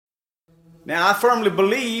Now, I firmly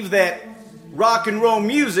believe that rock and roll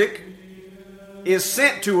music is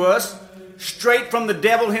sent to us straight from the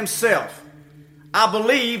devil himself. I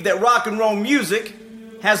believe that rock and roll music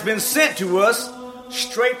has been sent to us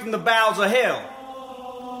straight from the bowels of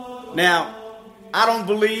hell. Now, I don't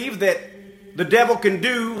believe that the devil can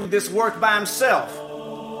do this work by himself.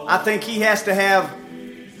 I think he has to have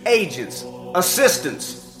agents,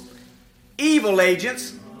 assistants, evil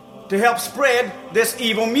agents to help spread this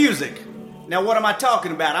evil music. Now, what am I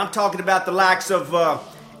talking about? I'm talking about the likes of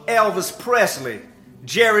Elvis Presley,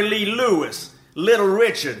 Jerry Lee Lewis, Little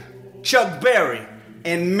Richard, Chuck Berry,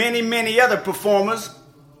 and many, many other performers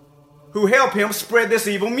who help him spread this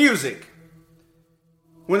evil music.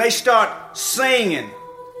 When they start singing,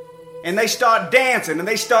 and they start dancing, and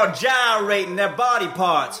they start gyrating their body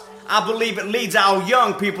parts, I believe it leads our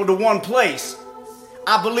young people to one place.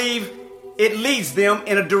 I believe it leads them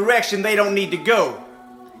in a direction they don't need to go.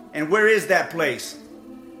 And where is that place?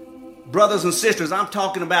 Brothers and sisters, I'm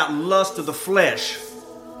talking about lust of the flesh.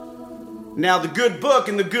 Now, the good book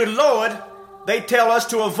and the good Lord, they tell us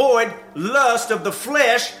to avoid lust of the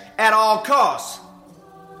flesh at all costs.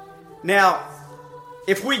 Now,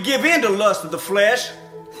 if we give in to lust of the flesh,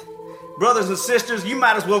 brothers and sisters, you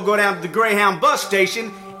might as well go down to the Greyhound bus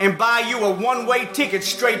station and buy you a one-way ticket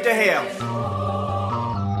straight to hell.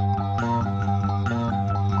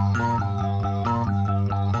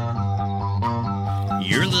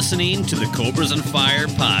 You're listening to the Cobras and Fire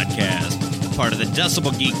podcast, part of the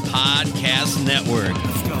Decibel Geek Podcast Network.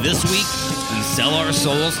 This week, we sell our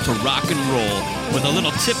souls to rock and roll with a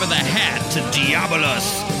little tip of the hat to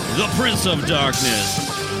Diabolus, the Prince of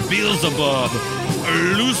Darkness, Beelzebub,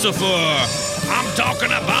 Lucifer. I'm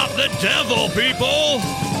talking about the devil, people.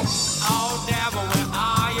 Oh, devil, where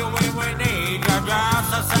are you when we need you?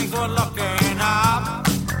 Just as things we're looking up.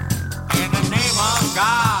 In the name of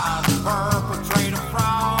God, perpetrate a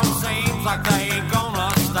fraud. Seems like they ain't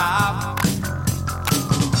gonna stop.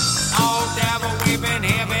 Oh, devil, we've been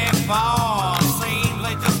here before. Seems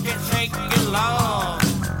they just can't shake your love.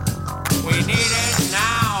 We need it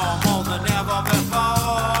now more than ever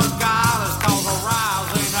before. God is called a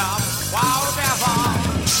rising up. Wow, devil.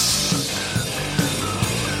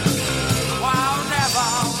 Wow,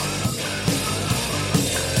 devil.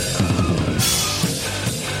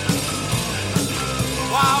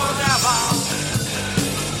 Wow, devil.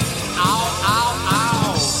 Ow, ow,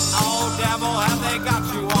 ow. Oh, devil, have they got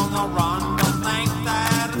you on the run? Don't think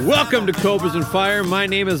that. Welcome to Cobras and Fire. My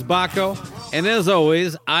name is Baco, and as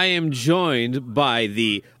always, I am joined by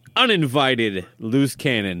the uninvited Loose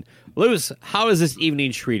Cannon. Loose, how is this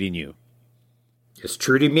evening treating you? It's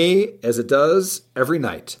treating me as it does every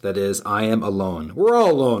night. That is, I am alone. We're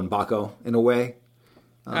all alone, Baco, in a way.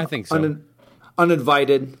 I think so.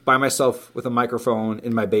 Uninvited, by myself with a microphone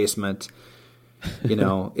in my basement. You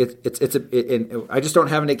know, I just don't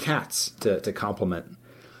have any cats to compliment.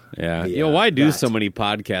 Yeah. Why do so many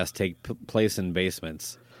podcasts take place in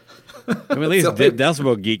basements? I mean, at least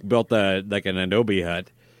Decibel Geek built an Adobe hut.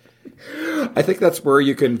 I think that's where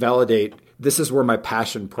you can validate this is where my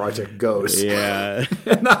passion project goes. Yeah.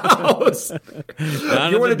 In the house.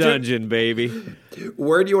 Not in the dungeon, baby.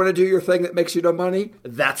 Where do you want to do your thing that makes you no money?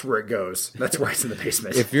 That's where it goes. That's why it's in the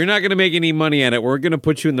basement. If you're not going to make any money at it, we're going to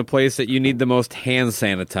put you in the place that you need the most hand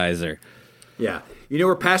sanitizer. Yeah. You know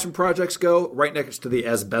where passion projects go? Right next to the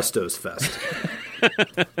Asbestos Fest.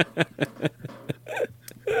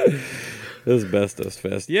 Asbestos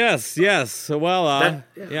Fest. Yes. Well,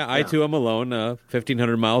 I too am alone,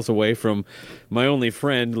 1,500 miles away from my only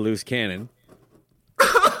friend, Loose Cannon.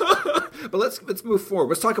 But let's move forward.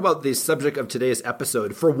 Let's talk about the subject of today's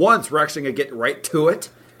episode. For once, we're actually going to get right to it.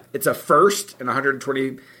 It's a first in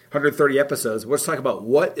 130 episodes. Let's talk about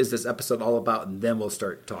what is this episode all about, and then we'll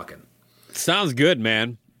start talking. Sounds good,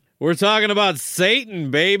 man. We're talking about Satan,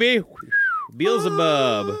 baby.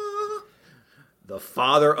 Beelzebub. The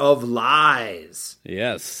father of lies.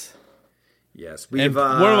 Yes. We've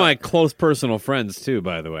one of my close personal friends, too,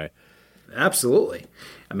 by the way. Absolutely.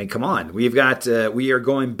 I mean, come on. We are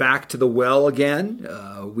going back to the well again.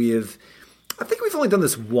 I think we've only done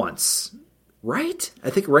this once, right? I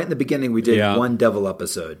think right in the beginning we did one devil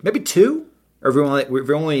episode. Maybe two? Or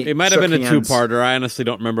we've only it might have been a two-parter. I honestly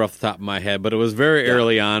don't remember off the top of my head, but it was very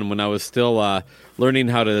early on when I was still learning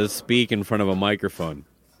how to speak in front of a microphone.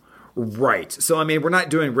 Right. So, I mean, we're not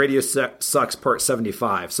doing Radio Sucks Part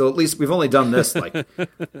 75. So, at least we've only done this,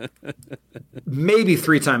 maybe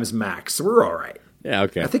 3 times max. So, we're all right. Yeah,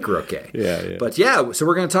 okay. I think we're okay. Yeah. But, so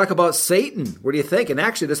we're going to talk about Satan. What do you think? And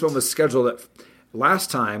actually, this one was scheduled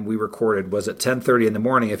last time we recorded was at 10:30 in the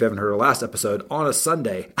morning. If you haven't heard our last episode, on a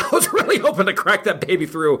Sunday. I was really hoping to crack that baby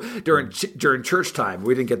through during church time.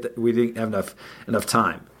 We didn't have enough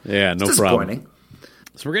time. Yeah, no it's problem. Disappointing.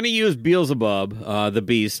 So we're going to use Beelzebub, the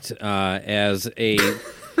Beast, as a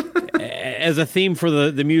as a theme for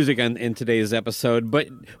the music in today's episode. But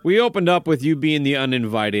we opened up with you being the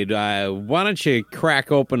uninvited. Why don't you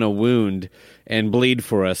crack open a wound and bleed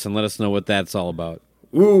for us and let us know what that's all about?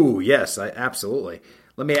 Ooh, yes, absolutely.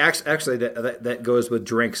 Let me actually that goes with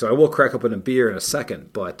drink, so I will crack open a beer in a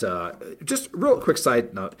second. But just real quick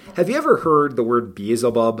side note: have you ever heard the word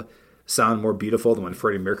Beelzebub sound more beautiful than when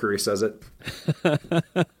Freddie Mercury says it?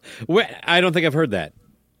 I don't think I've heard that.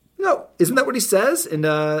 No, isn't that what he says in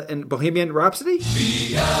Bohemian Rhapsody?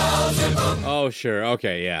 Oh, sure,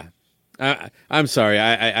 okay, yeah. I'm sorry.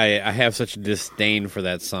 I have such a disdain for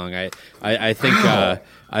that song. I think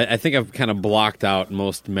I think I've kind of blocked out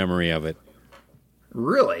most memory of it.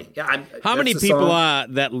 Really? Yeah. How many people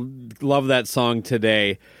that love that song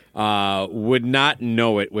today would not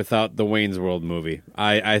know it without the Wayne's World movie?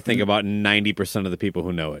 I think about 90% of the people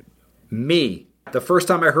who know it. Me. The first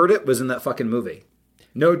time I heard it was in that fucking movie.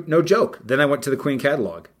 No joke. Then I went to the Queen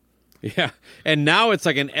catalog. Yeah, and now it's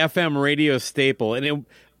like an FM radio staple, and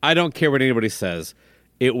I don't care what anybody says.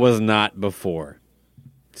 It was not before.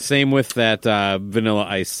 Same with that Vanilla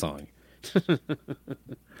Ice song.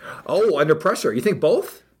 Oh, Under Pressure. You think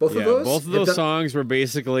both? Both of those? Both of those songs were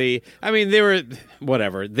basically, I mean, they were,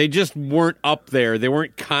 whatever. They just weren't up there. They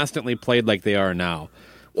weren't constantly played like they are now.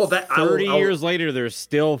 Well, 30 years later, they're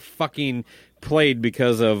still fucking played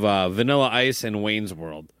because of Vanilla Ice and Wayne's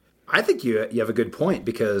World. I think you have a good point,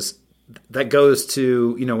 because that goes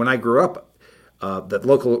to, when I grew up, that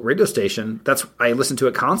local radio station, I listened to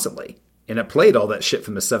it constantly. And it played all that shit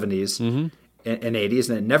from the 70s and 80s,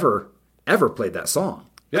 and it never, ever played that song.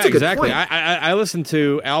 That's yeah, exactly. I listened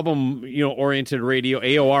to album-oriented radio,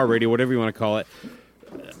 AOR radio, whatever you want to call it,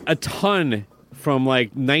 a ton from like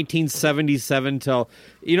 1977 till,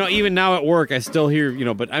 even now at work, I still hear,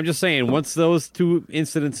 but I'm just saying, once those two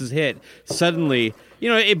incidences hit, suddenly,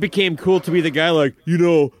 it became cool to be the guy like,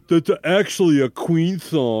 that's actually a Queen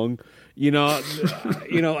song. Like,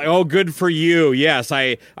 oh, good for you. Yes,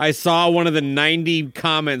 I saw one of the 90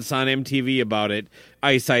 comments on MTV about it,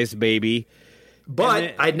 Ice Ice Baby.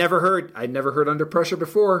 But I'd never heard Under Pressure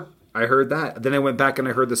before. I heard that. Then I went back and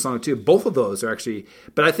I heard the song too. Both of those are actually,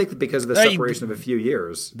 but I think that because of the separation of a few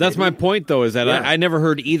years. That's my point, though, is that I never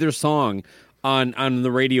heard either song on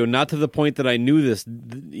the radio, not to the point that I knew this,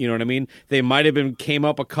 you know what I mean? They might have came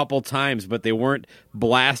up a couple times, but they weren't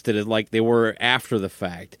blasted like they were after the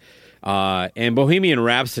fact. And Bohemian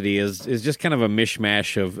Rhapsody is just kind of a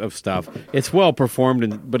mishmash of stuff. It's well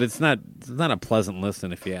performed, but it's not a pleasant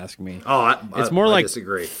listen, if you ask me. Oh, it's more like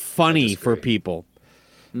disagree. Funny for people.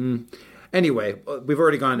 Anyway, we've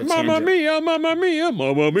already gone to Mamma tangent. mia, mamma mia,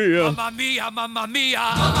 mamma mia. Mamma mia, mamma mia,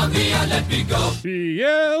 mamma mia, let me go.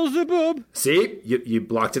 Beelzebub. See, you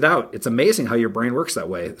blocked it out. It's amazing how your brain works that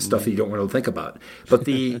way. Stuff you don't want to think about. But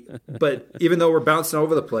even though we're bouncing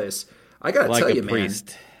over the place, I gotta Like tell a you,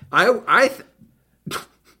 priest. man, I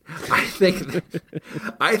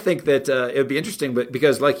think that it would be interesting, but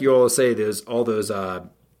because like you always say, there's all those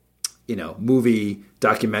movie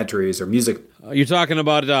documentaries or music. You're talking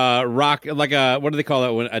about rock, like what do they call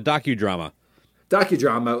that? A docudrama.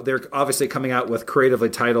 Docudrama. They're obviously coming out with creatively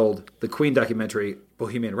titled the Queen documentary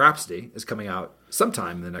Bohemian Rhapsody is coming out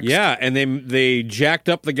sometime in the next. Yeah, and they jacked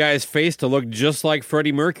up the guy's face to look just like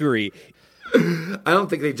Freddie Mercury. I don't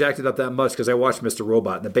think they jacked it up that much because I watched Mr.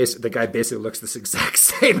 Robot and the guy basically looks the exact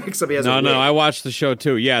same except he has a wig. No, I watched the show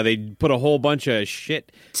too. Yeah, they put a whole bunch of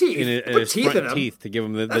shit Teeth. in his teeth front in him. teeth to give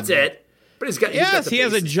him the. That's it. But he's got. Yes, he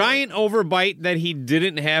has a basis. giant overbite that he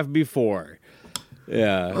didn't have before.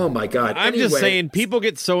 Yeah. Oh my God. I'm just saying, people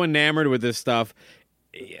get so enamored with this stuff.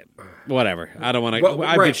 Whatever. I don't want to.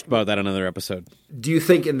 I bitched about that on another episode. Do you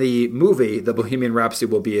think in the movie, the Bohemian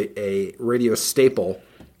Rhapsody will be a radio staple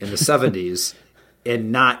in the 70s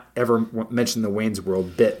and not ever mention the Wayne's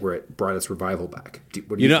World bit where it brought its revival back?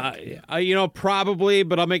 What do you think? Probably,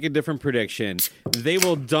 but I'll make a different prediction. They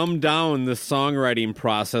will dumb down the songwriting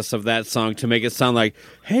process of that song to make it sound like,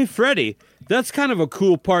 hey, Freddie, that's kind of a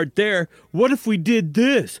cool part there. What if we did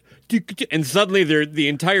this? And suddenly the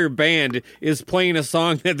entire band is playing a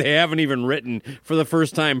song that they haven't even written for the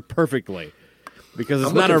first time perfectly. Because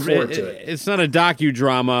it's not a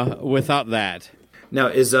docudrama without that. Now,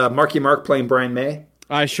 is Marky Mark playing Brian May?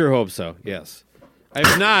 I sure hope so, yes.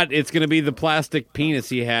 If not, it's going to be the plastic penis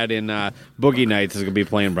he had in Boogie Nights is going to be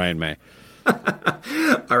playing Brian May.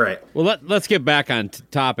 All right. Well, let's get back on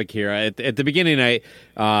topic here. At the beginning,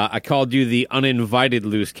 I called you the uninvited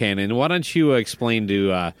loose cannon. Why don't you explain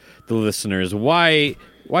to the listeners why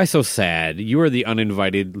so sad? You are the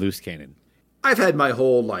uninvited loose cannon. I've had my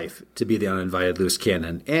whole life to be the uninvited loose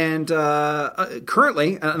cannon. And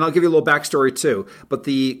currently, and I'll give you a little backstory too, but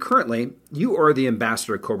currently, you are the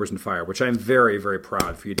ambassador of Cobras and Fire, which I'm very, very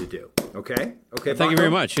proud for you to do. Okay? Okay, thank you very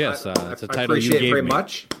much. Yes, it's a title you gave me. I appreciate it very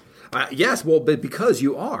much. Yes, well, but because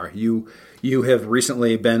you are. You have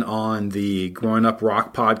recently been on the Growing Up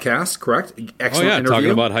Rock podcast, correct? Excellent interview.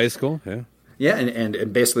 Talking about high school, yeah. Yeah,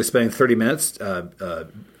 and basically spending 30 minutes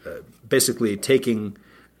basically taking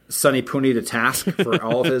Sonny Pooney to task for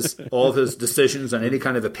all of his decisions on any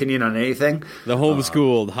kind of opinion on anything. The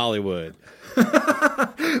homeschooled Hollywood.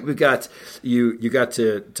 We've got you got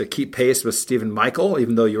to keep pace with Stephen Michael,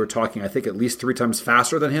 even though you were talking, I think, at least 3 times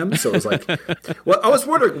faster than him. So it was like, well, I was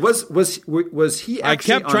wondering, was he? Actually I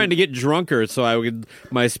kept trying to get drunker so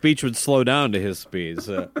my speech would slow down to his speed.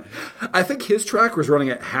 So. I think his track was running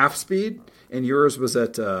at half speed, and yours was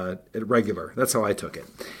at regular. That's how I took it.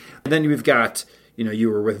 And then we've got.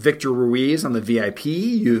 You were with Victor Ruiz on the VIP.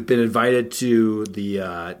 You've been invited to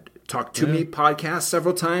the Talk to Me podcast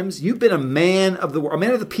several times. You've been a man of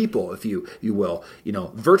the people, if you will.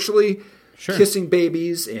 Virtually kissing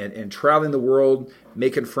babies and traveling the world,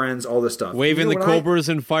 making friends, all this stuff. Waving the Cobras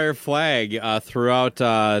and Fire flag throughout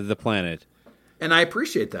the planet. And I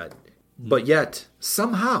appreciate that. But yet,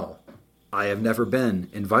 somehow, I have never been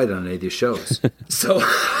invited on any of these shows. So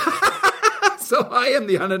I am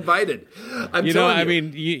the uninvited.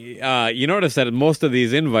 You notice that most of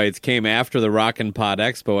these invites came after the Rock and Pod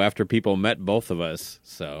Expo, after people met both of us.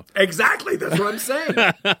 So exactly, that's what I'm saying.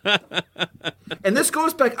 And this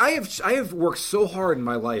goes back. I have worked so hard in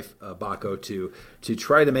my life, Baco, to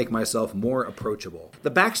try to make myself more approachable.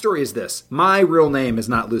 The backstory is this: my real name is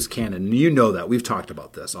not Loose Cannon. You know that. We've talked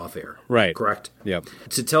about this off air, right? Correct. Yep.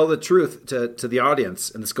 To tell the truth to the audience,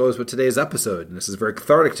 and this goes with today's episode, and this is very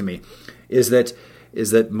cathartic to me, is that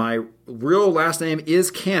my real last name is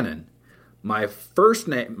Cannon. My birth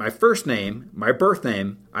name,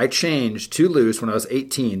 I changed to Loose when I was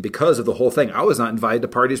 18 because of the whole thing. I was not invited to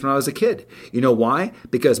parties when I was a kid. You know why?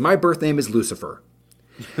 Because my birth name is Lucifer.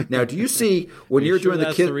 Now, do you see when you're doing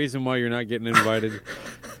that's the reason why you're not getting invited?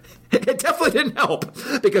 It definitely didn't help,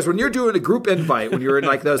 because when you're doing a group invite, when you're in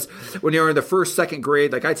when you're in the first, second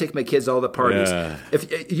grade, like I take my kids to all the parties. Yeah. If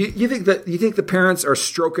you think the parents are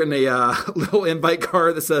stroking a little invite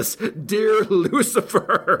card that says "Dear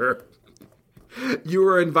Lucifer," you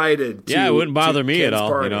were invited. Yeah, it wouldn't bother me at all,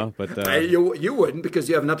 party. But you wouldn't, because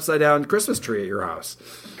you have an upside down Christmas tree at your house.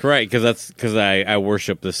 Correct, because I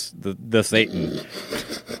worship the Satan.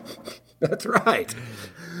 That's right.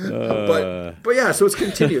 But yeah, so it's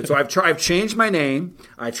continued. So I've changed my name.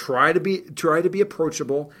 I try to be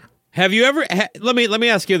approachable. Have you ever? Let me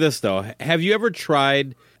ask you this though. Have you ever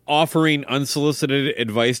tried offering unsolicited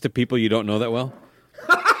advice to people you don't know that well?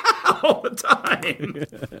 All the time.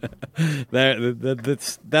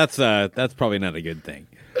 That's probably not a good thing.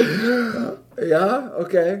 Yeah.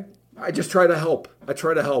 Okay. I just try to help.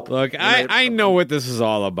 Look, I know what this is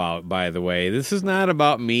all about. By the way, this is not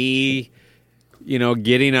about me.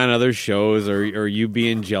 Getting on other shows or you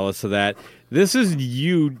being jealous of that. This is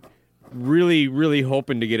you really, really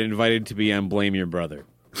hoping to get invited to be on Blame Your Brother.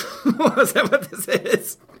 Is that what this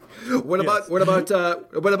is? What about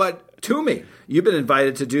Toomey? You've been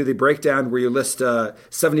invited to do the breakdown where you list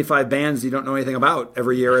 75 bands you don't know anything about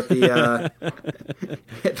every year at the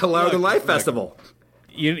at the Louder Life Festival.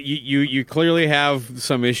 You clearly have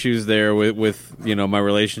some issues there with my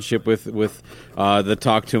relationship with the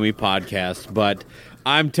Talk to Me podcast, but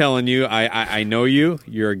I'm telling you, I know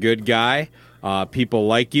you're a good guy. People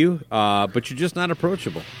like you, but you're just not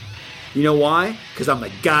approachable. You know why? Because I'm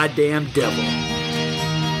the goddamn devil.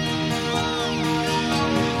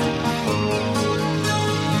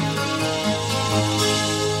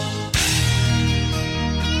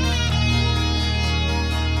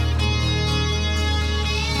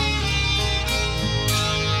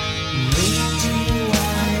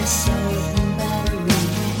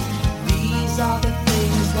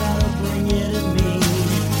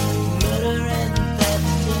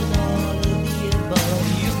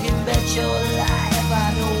 Your life,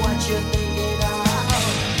 I know what you're thinking of.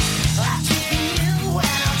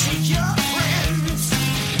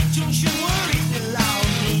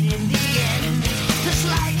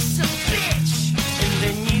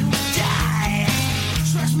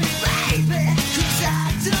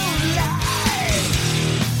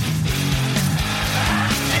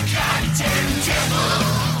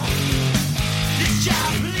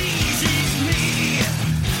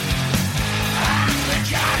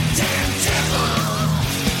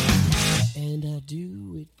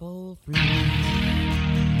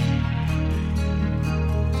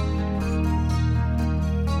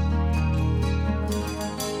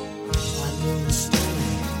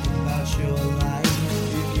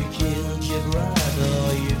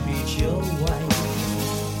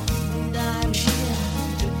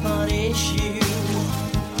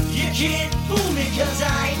 You can't fool me 'cause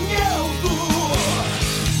I ain't no fool.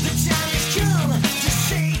 The time has come to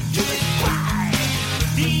say goodbye.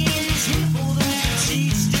 The end is here for those who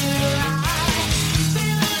cheat to lie.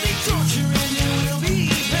 There'll be torture and it will be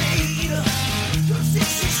paid. 'Cause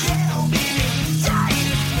this is hell, baby. Die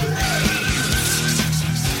to blaze.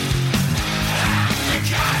 I'm the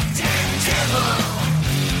goddamn devil.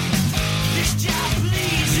 This job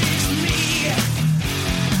pleases me.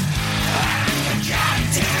 I'm the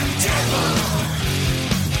goddamn devil.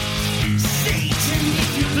 Satan,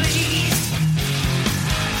 if you please.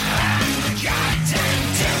 I'm the goddamn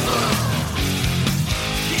devil.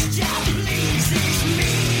 This job pleases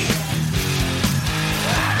me.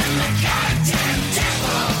 I'm the goddamn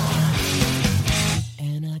devil.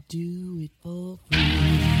 And I do it for free.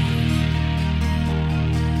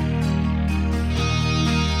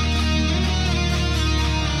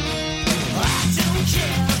 I don't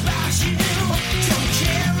care about you, don't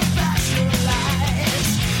care about your lies,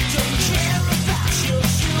 don't care about your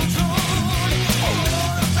children, or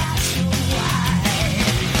about your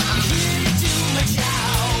wife. I'm here to do my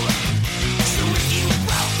job, so if you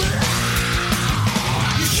broke the law,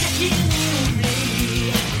 you're checking in me,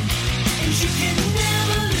 and you can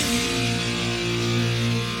never leave.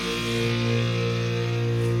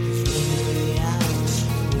 There's no way out,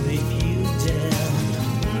 if you dare.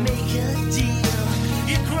 Make a deal,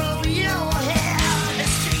 you grow your hair.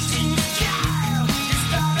 Satan's child, you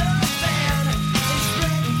start a band and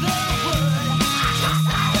spread the word.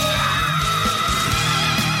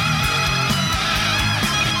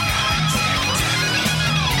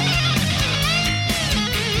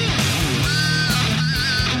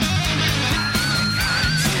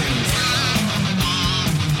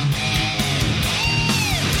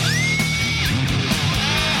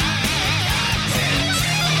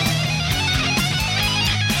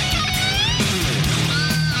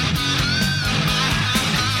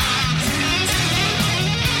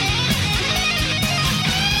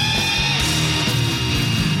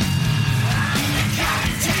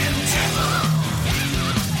 Goddamn devil,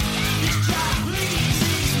 this job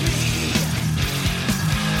pleases me.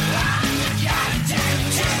 I'm the goddamn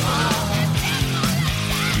devil.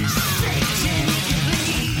 Satan, if you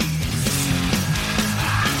please.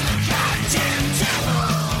 I'm the goddamn devil.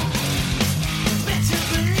 Better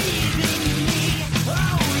believe in me,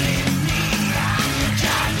 only me. I'm the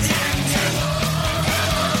goddamn devil.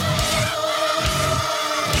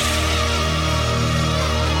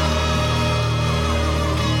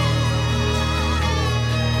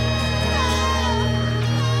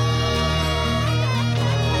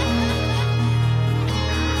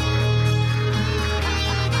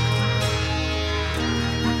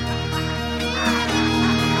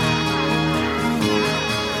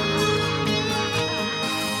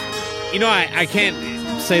 You know, I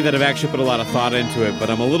can't say that I've actually put a lot of thought into it,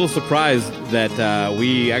 but I'm a little surprised that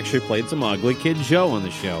we actually played some Ugly Kid Joe on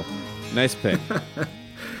the show. Nice pick.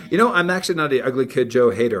 You know, I'm actually not an Ugly Kid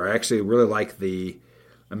Joe hater. I actually really like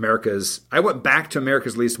I went back to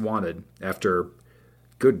America's Least Wanted after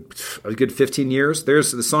a good 15 years.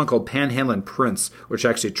 There's the song called Panhandlin' Prince, which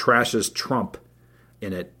actually trashes Trump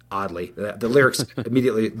in it, oddly. The lyrics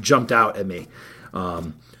immediately jumped out at me.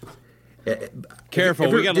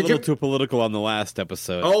 Careful, we got a little too political on the last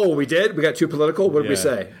episode. Oh, we did? We got too political? What did we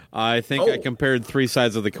say? I think I compared three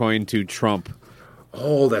sides of the coin to Trump.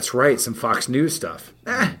 Oh, that's right. Some Fox News stuff.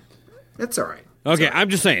 That's all right. Okay, I'm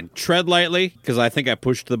just saying, tread lightly, because I think I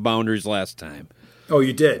pushed the boundaries last time. Oh,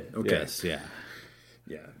 you did? Okay. Yes, yeah.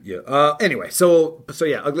 Yeah. Anyway, so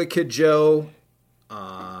yeah, Ugly Kid Joe,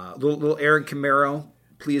 little Aaron Camaro,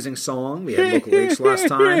 pleasing song. We had Local H last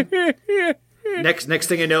time. Next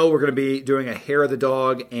thing I know, we're going to be doing a Hair of the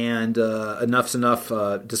Dog and Enough's Enough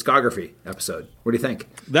discography episode. What do you think?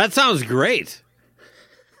 That sounds great.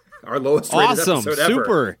 Our lowest rated episode ever.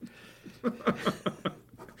 Super.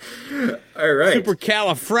 All right.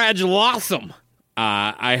 Supercalifragilistic.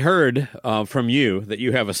 I heard from you that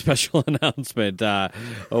you have a special announcement. Why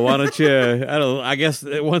don't you? I guess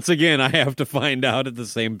once again I have to find out at the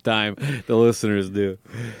same time the listeners do.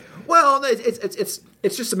 Well,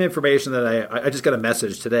 it's just some information that I just got a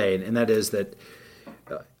message today, and that is that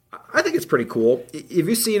I think it's pretty cool. Have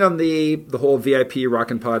you seen on the whole VIP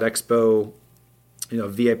Rockin' Pod Expo,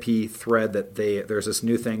 VIP thread that there's this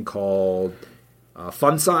new thing called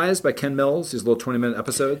Fun Size by Ken Mills, these little 20-minute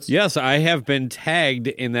episodes? Yes, I have been tagged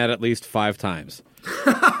in that at least 5 times.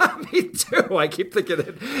 Me too. I keep thinking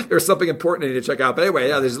that there's something important I need to check out. But anyway,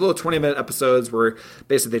 yeah, there's little 20-minute episodes where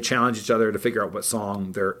basically they challenge each other to figure out what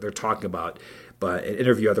song they're talking about. but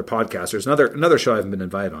interview other podcasters. Another show I haven't been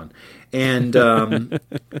invited on, and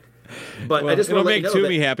but I just It'll want to let make you know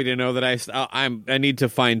Toomey happy to know that I need to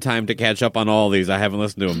find time to catch up on all these. I haven't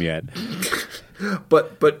listened to them yet.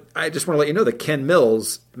 But I just want to let you know that Ken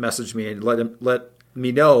Mills messaged me and let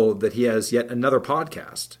me know that he has yet another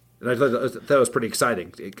podcast. And I thought that was pretty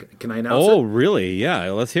exciting. Can I announce it? Oh, really?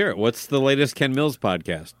 Yeah, let's hear it. What's the latest Ken Mills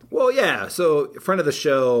podcast? Well, yeah. So, friend of the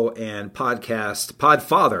show and podcast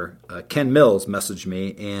podfather, Ken Mills, messaged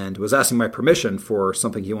me and was asking my permission for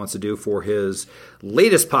something he wants to do for his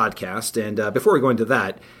latest podcast. And before we go into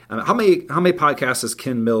that, how many podcasts does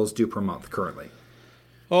Ken Mills do per month currently?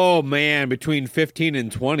 Oh, man, between 15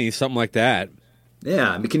 and 20, something like that.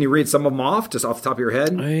 Yeah. I mean, can you read some of them off, just off the top of your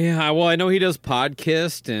head? Yeah, well, I know he does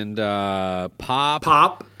Podcast and Pop.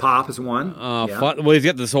 Pop is one. Yeah. Well, he's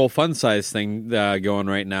got this whole fun size thing going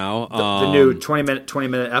right now. The new 20-minute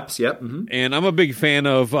eps, yep. Mm-hmm. And I'm a big fan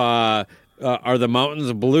of Are the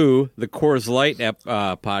Mountains Blue, the Coors Light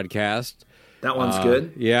podcast. That one's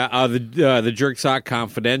good. Yeah, the Jerk Sock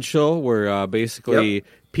Confidential, where basically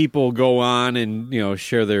people go on and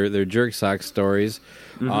share their jerk sock stories.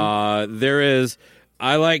 Mm-hmm. There is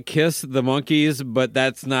I Like Kiss the Monkeys, but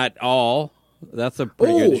that's not all. That's a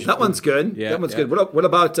pretty good show. That one's good. Yeah, that one's good. What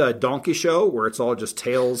about Donkey Show, where it's all just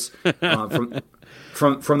tales from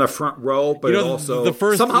the front row, but it also the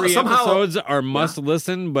first three episodes are must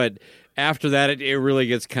listen, but after that it really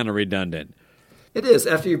gets kind of redundant. It is.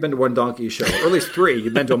 After you've been to one Donkey Show, or at least 3,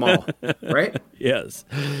 you've been to them all, right? Yes.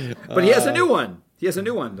 But he has a new one. He has a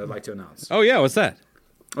new one that I'd like to announce. Oh, yeah. What's that?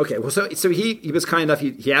 Okay. Well, so he was kind enough.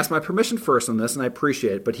 He asked my permission first on this, and I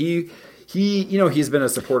appreciate it. But he's been a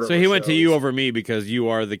supporter. So he went to you over me because you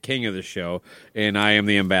are the king of the show, and I am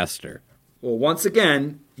the ambassador. Well, once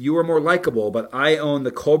again, you are more likable, but I own the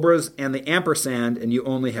Cobras and the ampersand, and you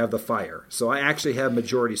only have the fire. So I actually have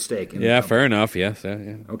majority stake. In yeah, fair enough. Yes.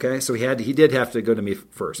 Yeah. Okay, so he did have to go to me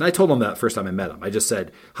first. And I told him that first time I met him. I just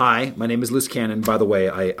said, "Hi, my name is Loose Cannon. By the way,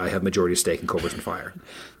 I have majority stake in Cobras and Fire."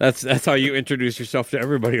 That's how you introduce yourself to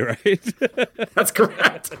everybody, right? That's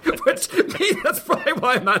correct. Which means that's probably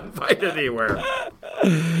why I'm not invited anywhere.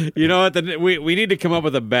 You know what? We need to come up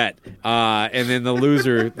with a bet, and then the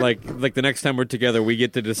loser, like the next time we're together, we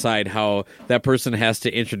get to decide how that person has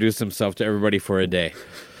to introduce himself to everybody for a day.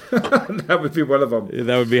 That would be one of them.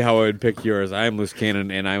 That would be how I would pick yours. I am Loose Cannon,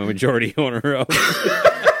 and I'm a majority owner of.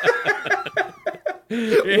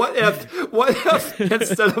 What if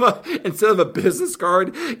instead of a business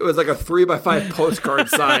card, it was like a 3x5 postcard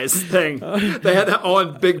size thing? They had that all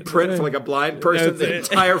in big print for like a blind person. The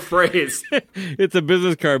entire phrase. It's a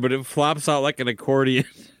business card, but it flops out like an accordion.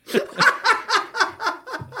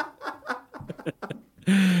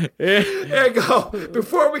 There you go.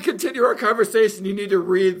 Before we continue our conversation, you need to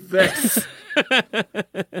read this.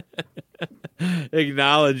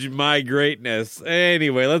 Acknowledge my greatness.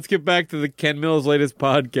 Anyway, let's get back to the Ken Mills' latest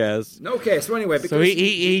podcast. Okay, so anyway, because so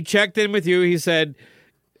he checked in with you. He said,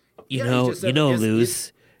 he just said,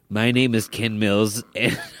 Luz, my name is Ken Mills,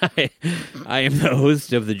 and I am the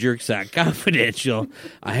host of the Jerk Sock Confidential.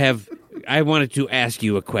 I wanted to ask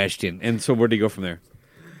you a question. And so where do you go from there?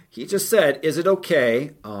 He just said, "Is it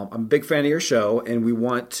okay? I'm a big fan of your show, and we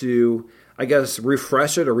want to, I guess,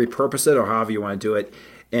 refresh it or repurpose it or however you want to do it."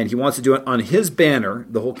 And he wants to do it on his banner,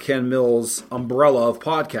 the whole Ken Mills umbrella of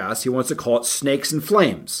podcasts. He wants to call it Snakes and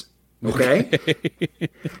Flames. Okay?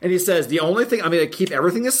 And he says, the only thing, I'm going to keep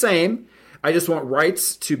everything the same. I just want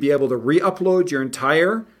rights to be able to re-upload your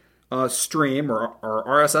entire stream or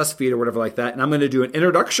RSS feed or whatever like that. And I'm going to do an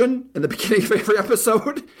introduction in the beginning of every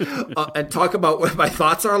episode and talk about what my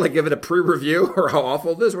thoughts are, like give it a pre-review or how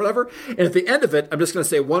awful it is or whatever. And at the end of it, I'm just going to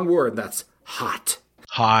say one word, and that's hot.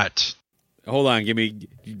 Hot. Hold on, give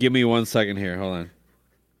me 1 second here. Hold on.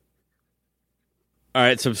 All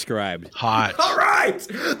right, subscribed. Hot. All right,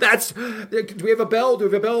 do we have a bell? Do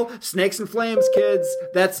we have a bell? Snakes and Flames, kids.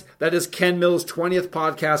 That is Ken Mills' 20th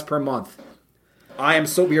podcast per month.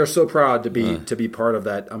 We are so proud to be part of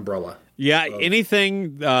that umbrella. Yeah,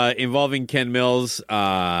 anything involving Ken Mills,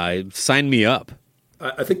 sign me up.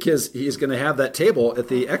 I think he's going to have that table at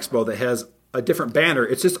the expo that has a different banner.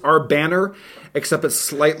 It's just our banner, except it's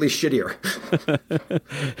slightly shittier.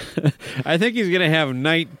 I think he's going to have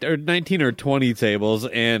 19 or 20 tables,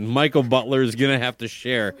 and Michael Butler is going to have to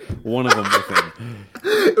share one of them with him.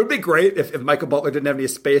 It would be great if Michael Butler didn't have any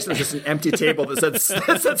space. It was just an empty table that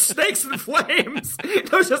said Snakes and Flames.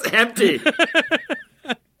 It was just empty.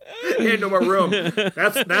 He had no more room.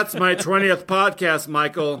 That's my 20th podcast,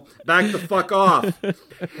 Michael. Back the fuck off.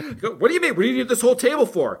 What do you mean? What do you need this whole table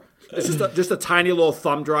for? It's just a tiny little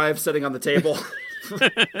thumb drive sitting on the table.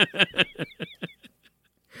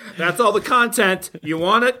 That's all the content. You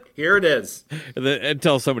want it? Here it is.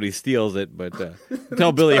 Until somebody steals it, but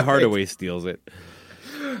until Billy Hardaway steals it.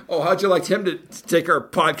 Oh, how'd you like him to take our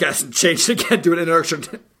podcast and change it again, do an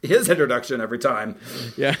introduction, his introduction every time?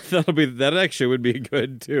 Yeah, that actually would be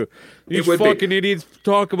good too. These would be. fucking idiots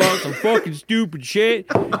talk about some fucking stupid shit,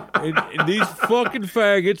 and these fucking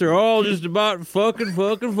faggots are all just about fucking. I'm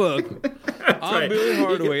right. Billy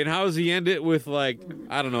Hardaway, and how does he end it with like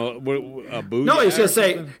I don't know a booty? No, he's gonna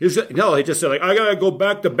say he just said like I gotta go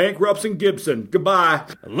back to Bankrupts and Gibson. Goodbye.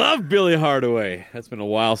 I love Billy Hardaway. That's been a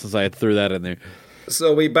while since I threw that in there.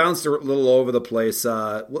 So we bounced a little over the place.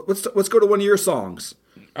 Let's go to one of your songs.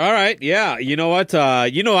 All right, yeah. You know what?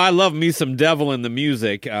 I love me some Devil in the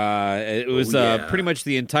music. It was pretty much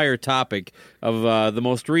the entire topic of the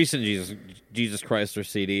most recent Jesus Chrysler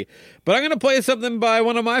CD. But I'm going to play something by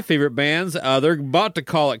one of my favorite bands. They're about to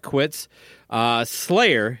call it quits.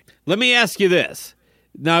 Slayer. Let me ask you this.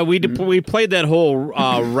 Now, we played that whole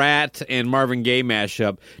Rat and Marvin Gaye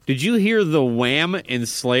mashup. Did you hear the Wham and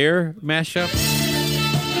Slayer mashup?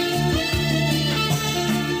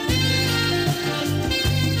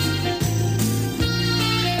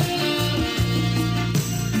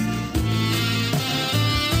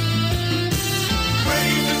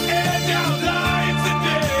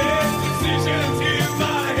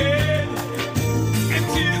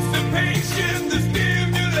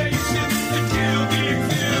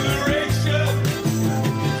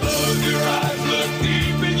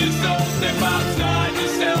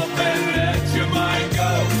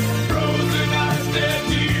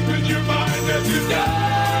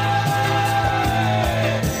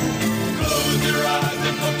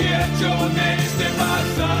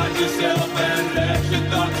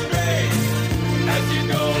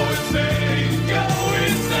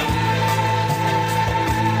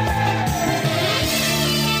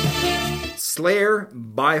 Slayer,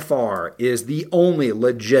 by far, is the only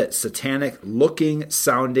legit satanic-looking,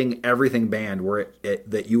 sounding everything band where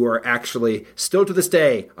that you are actually, still to this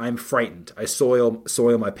day, I'm frightened. I soil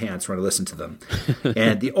my pants when I listen to them.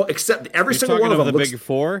 And except every single one of them the looks... Big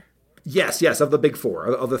Four? Yes, of the Big Four,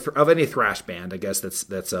 of any thrash band, I guess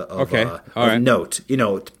that's of right. note. You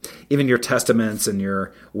know, even your Testaments and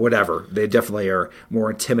your whatever, they definitely are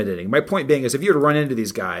more intimidating. My point being is if you were to run into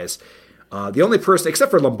these guys... the only person, except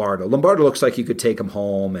for Lombardo looks like you could take him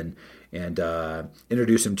home and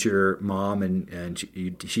introduce him to your mom, and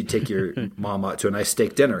she'd take your mom out to a nice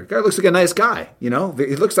steak dinner. The guy looks like a nice guy, you know?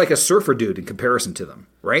 He looks like a surfer dude in comparison to them,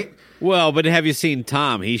 right? Well, but have you seen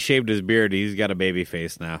Tom? He shaved his beard. He's got a baby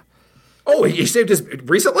face now. Oh, he shaved his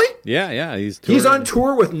recently? Yeah. He's on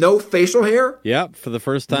tour with no facial hair? Yep, for the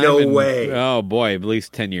first time. No way. Oh, boy, at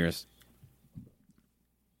least 10 years.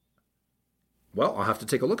 Well, I'll have to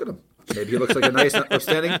take a look at him. Maybe he looks like a nice,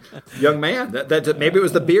 upstanding young man. That maybe it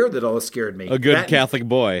was the beard that always scared me. A good Catholic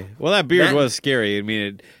boy. Well, that beard was scary. I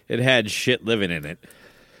mean, it had shit living in it.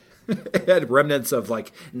 It had remnants of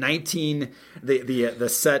like the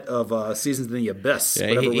set of Seasons in the Abyss.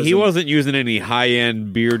 Yeah, he wasn't using any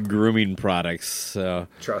high-end beard grooming products. So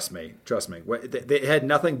trust me. They had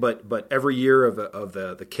nothing but every year of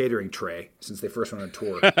the catering tray since they first went on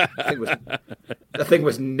tour. That thing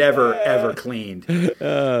was never ever cleaned.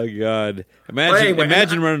 Oh God!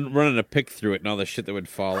 Imagine running a pick through it and all the shit that would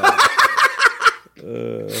fall out.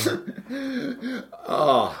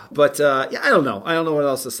 But I don't know. I don't know what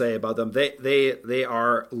else to say about them. They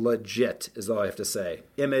are legit, is all I have to say.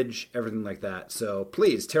 Image, everything like that. So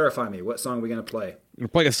please terrify me. What song are we going to play? We're going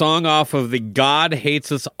to play a song off of the God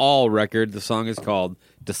Hates Us All record. The song is called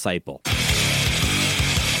Disciple.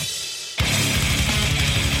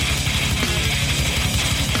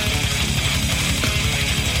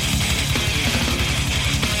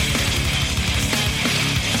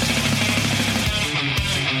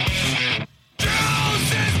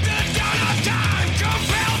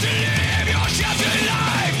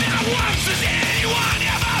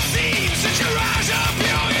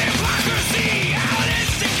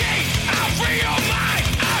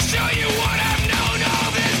 I'll show you what I've known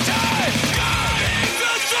all this time.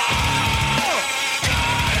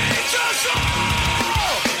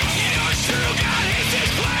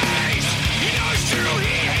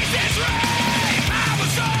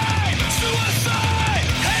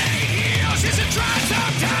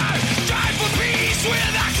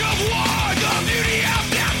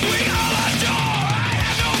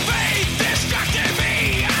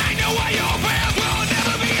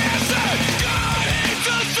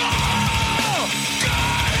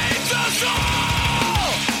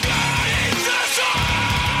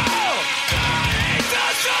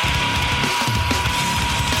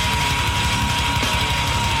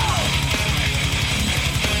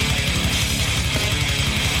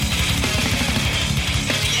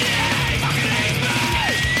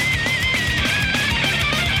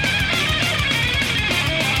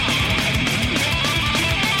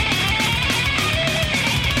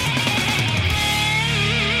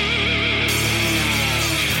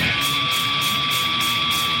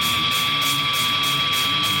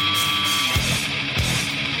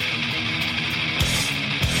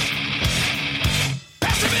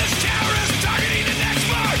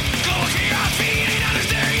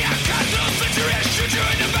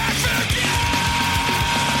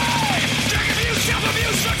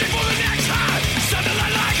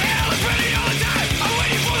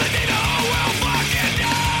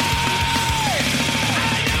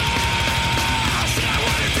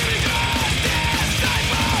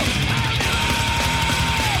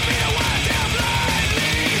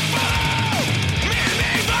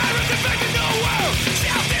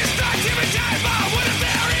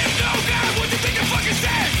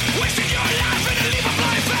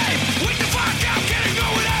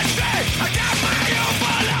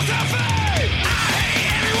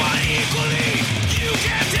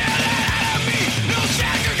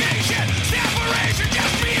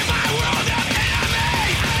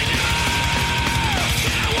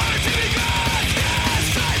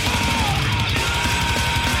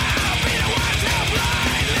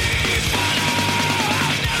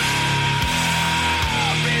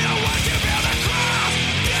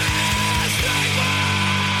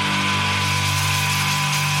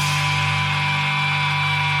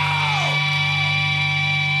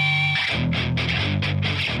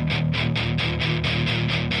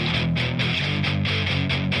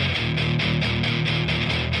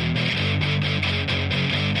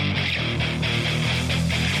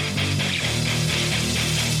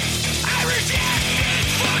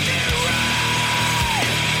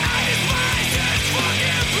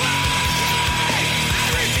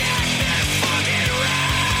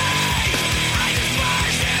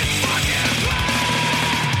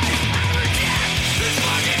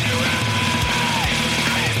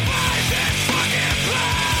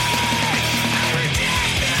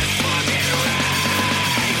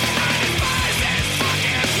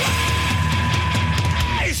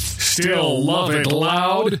 love it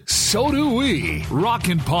loud? So do we.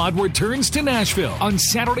 Rockin' Pod returns to Nashville on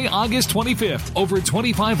Saturday, August 25th. Over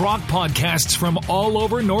 25 rock podcasts from all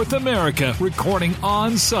over North America, recording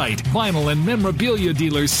on-site. Vinyl and memorabilia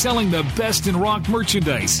dealers selling the best in rock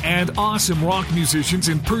merchandise. And awesome rock musicians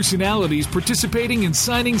and personalities participating in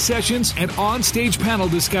signing sessions and on-stage panel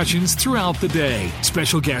discussions throughout the day.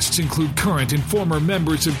 Special guests include current and former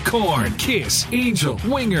members of Korn, Kiss, Angel,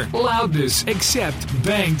 Winger, Loudness, Accept,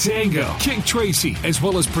 Bang Tango, King Tracy, as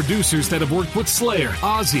well as producers that have worked with Slayer,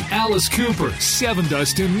 Ozzy, Alice Cooper,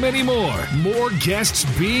 Sevendust, and many more. More guests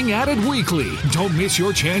being added weekly. Don't miss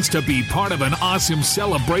your chance to be part of an awesome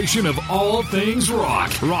celebration of all things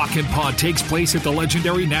rock. Rockin' Pod takes place at the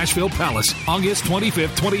legendary Nashville Palace, August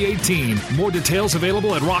 25th, 2018. More details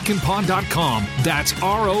available at rockinpod.com. That's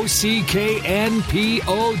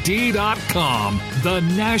ROCKNPOD.com. The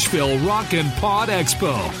Nashville Rockin' Pod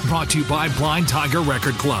Expo. Brought to you by Blind Tiger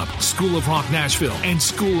Record Club, School of Rock Nashville, and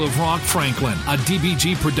School of Rock Franklin, a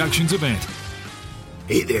DBG Productions event.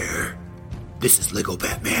 Hey there, this is Lego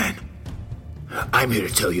Batman. I'm here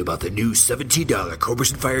to tell you about the new $17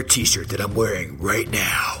 Cobras and Fire t-shirt that I'm wearing right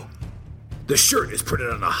now. The shirt is printed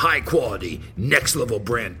on a high-quality, next-level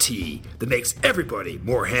brand tee that makes everybody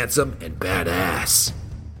more handsome and badass.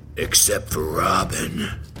 Except for Robin.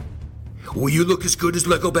 Will you look as good as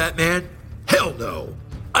Lego Batman? Hell no!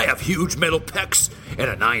 I have huge metal pecs and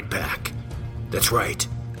a 9-pack. That's right,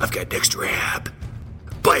 I've got an extra ab.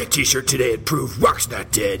 Buy a t-shirt today and prove rock's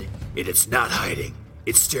not dead, and it's not hiding.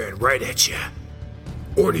 It's staring right at you.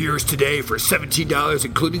 Order yours today for $17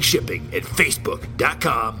 including shipping at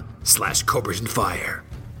facebook.com/Cobras and Fire.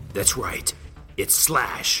 That's right, it's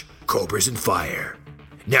 /Cobras and Fire.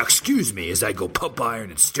 Now excuse me as I go pump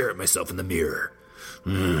iron and stare at myself in the mirror.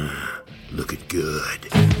 Looking good.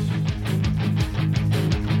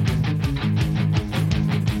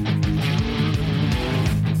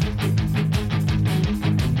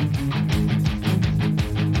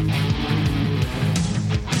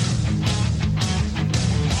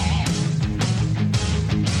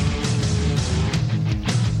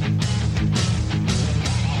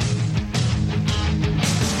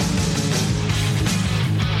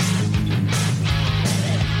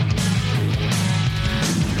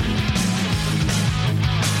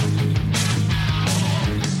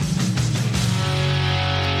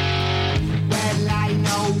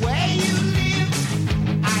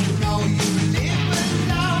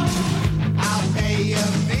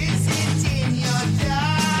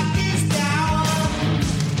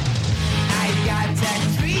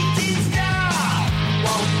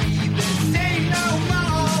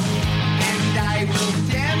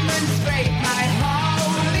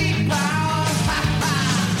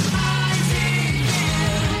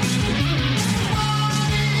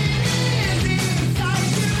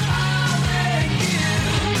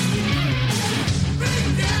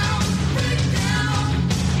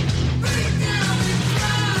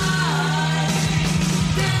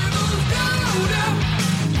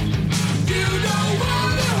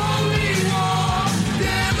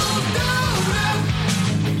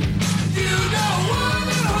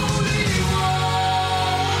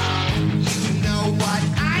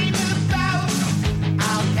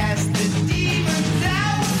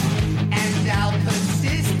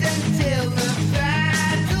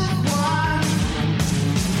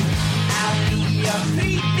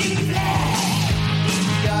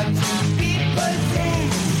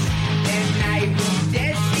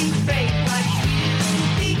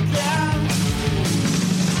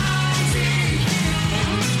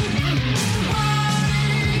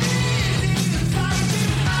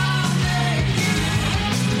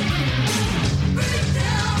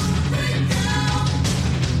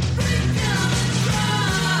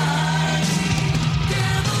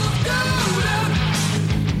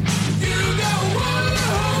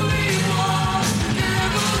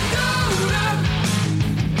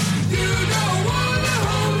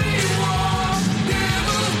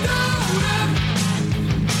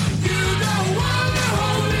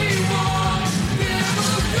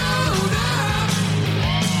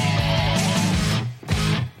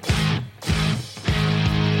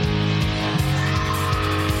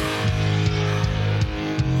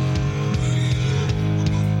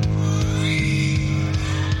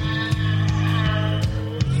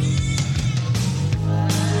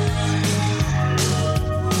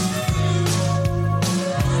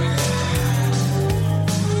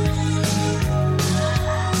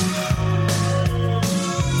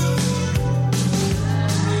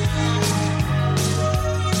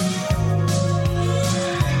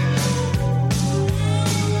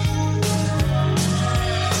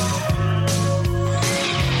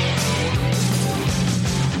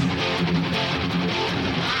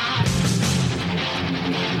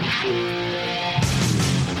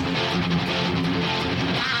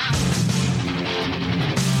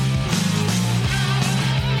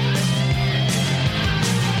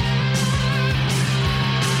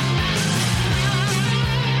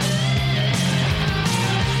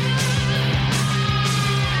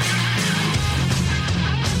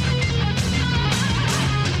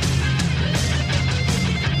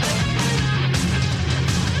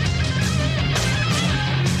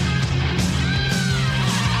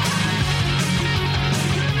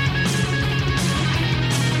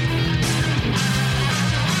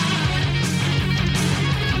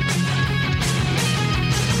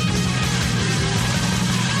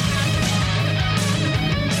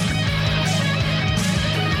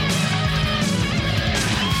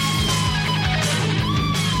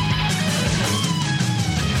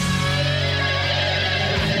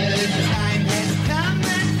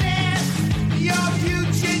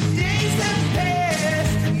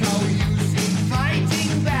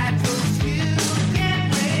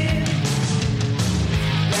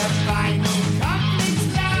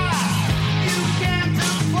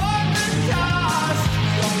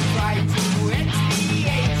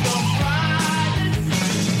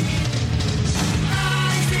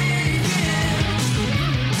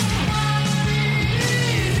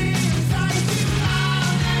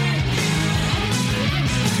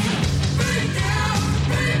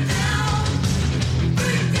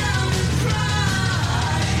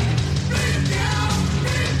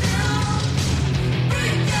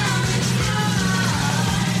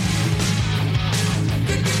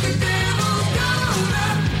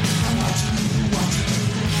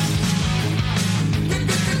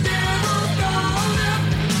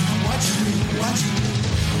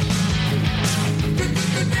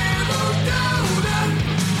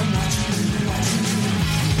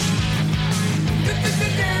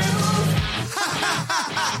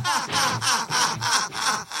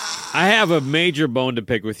 I have a major bone to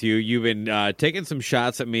pick with you. You've been taking some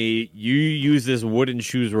shots at me. You use this wooden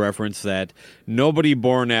shoes reference that nobody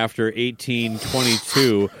born after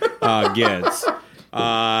 1822 gets.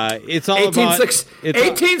 It's all about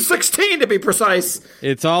 1816 to be precise.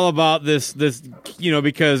 It's all about this,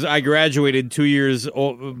 because I graduated 2 years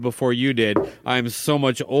before you did. I'm so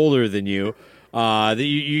much older than you. That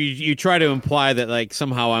you try to imply that like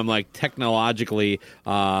somehow I'm like technologically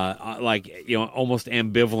almost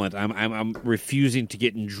ambivalent. I'm refusing to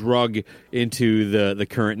get drug into the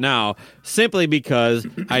current now simply because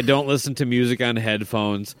I don't listen to music on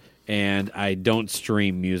headphones and I don't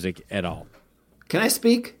stream music at all. Can I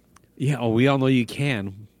speak? Yeah, we all know you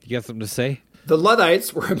can. You got something to say? The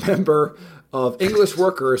Luddites were a member of English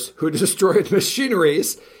workers who destroyed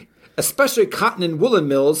machineries, especially cotton and woolen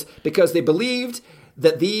mills, because they believed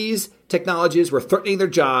that these technologies were threatening their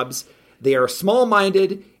jobs. They are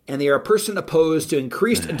small-minded, and they are a person opposed to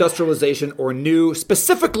increased industrialization or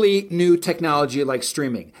specifically new technology like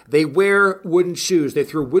streaming. They wear wooden shoes. They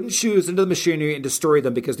threw wooden shoes into the machinery and destroyed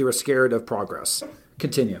them because they were scared of progress.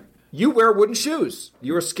 Continue. You wear wooden shoes.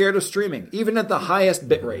 You are scared of streaming, even at the highest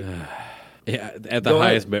bit rate. Yeah, at the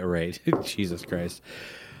highest bit rate. Jesus Christ.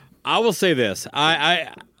 I will say this.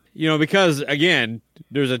 I because, again,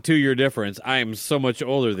 there's a 2-year difference. I am so much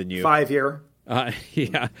older than you. 5-year.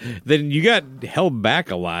 Yeah. Then you got held back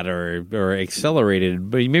a lot or accelerated.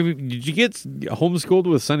 But maybe did you get homeschooled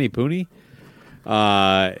with Sonny Pooney?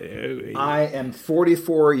 I am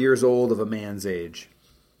 44 years old of a man's age.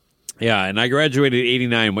 Yeah, and I graduated in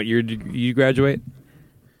 89. What year did you graduate?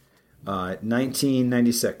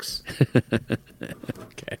 1996.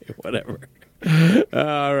 Okay, whatever.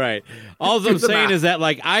 All right. All I'm saying is that,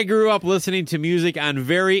 like, I grew up listening to music on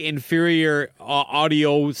very inferior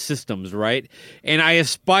audio systems, right? And I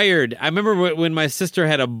aspired. I remember when my sister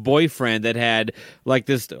had a boyfriend that had, like,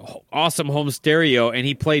 this awesome home stereo, and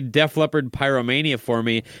he played Def Leppard Pyromania for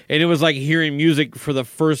me, and it was like hearing music for the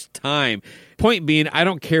first time. Point being, I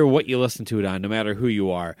don't care what you listen to it on, no matter who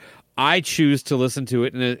you are. I choose to listen to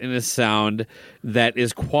it in a sound that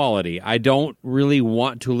is quality. I don't really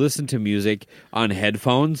want to listen to music on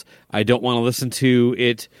headphones. I don't want to listen to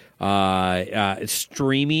it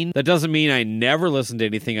streaming. That doesn't mean I never listen to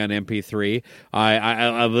anything on MP3.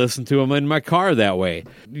 I listen to them in my car that way.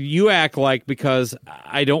 You act like because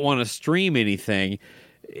I don't want to stream anything,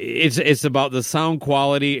 it's about the sound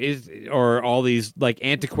quality or all these like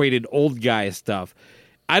antiquated old guy stuff.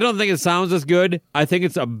 I don't think it sounds as good. I think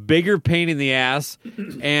it's a bigger pain in the ass,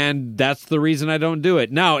 and that's the reason I don't do it.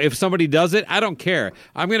 Now, if somebody does it, I don't care.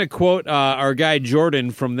 I'm going to quote our guy Jordan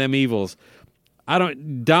from Them Evils. I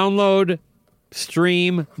don't download,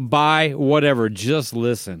 stream, buy, whatever. Just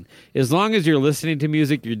listen. As long as you're listening to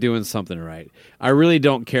music, you're doing something right. I really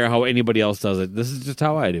don't care how anybody else does it. This is just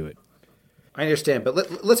how I do it. I understand,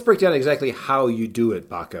 but let's break down exactly how you do it,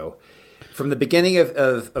 Baco. From the beginning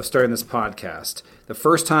of starting this podcast, the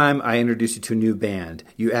first time I introduced you to a new band,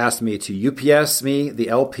 you asked me to UPS me the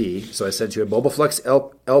LP. So I sent you a Bobaflex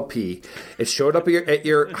LP. It showed up at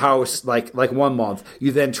your house like 1 month.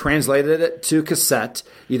 You then translated it to cassette.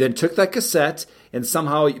 You then took that cassette and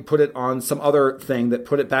somehow you put it on some other thing that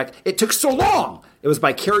put it back. It took so long. It was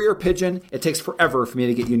by carrier pigeon. It takes forever for me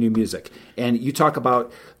to get you new music. And you talk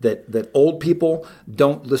about that old people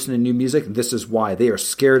don't listen to new music. This is why. They are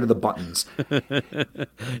scared of the buttons.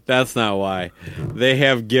 That's not why. They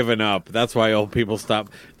have given up. That's why old people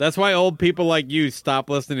stop. That's why old people like you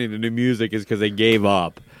stop listening to new music is because they gave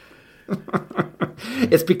up.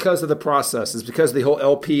 It's because of the process. It's because of the whole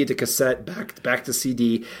LP to cassette back to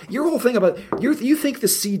CD. Your whole thing about you think the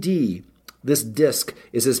CD, this disc,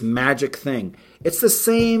 is this magic thing. It's the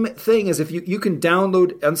same thing as if you can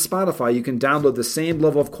download on Spotify. You can download the same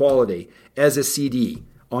level of quality as a CD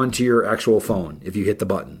onto your actual phone if you hit the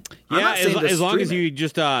button. Yeah, as long as you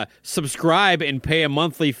just subscribe and pay a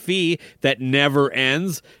monthly fee that never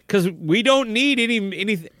ends, because we don't need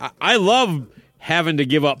anything. I love having to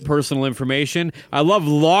give up personal information. I love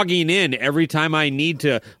logging in every time I need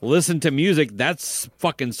to listen to music. That's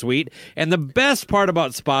fucking sweet. And the best part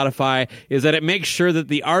about Spotify is that it makes sure that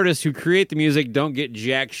the artists who create the music don't get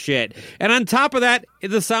jack shit. And on top of that,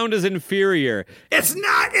 the sound is inferior. It's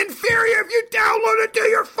not inferior if you download it to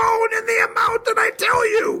your phone in the amount that I tell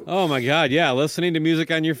you. Oh my God, yeah, listening to music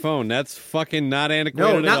on your phone. That's fucking not antiquated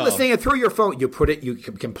at all. No, not listening it through your phone. You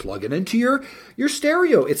can plug it into your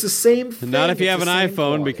stereo. It's the same thing. Not if you have an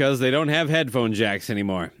iPhone, because they don't have headphone jacks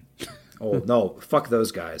anymore. Oh, no. Fuck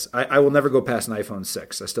those guys. I will never go past an iPhone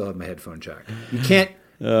 6. I still have my headphone jack. You can't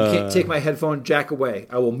take my headphone jack away.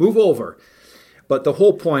 I will move over. But the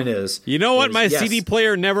whole point is... You know what my CD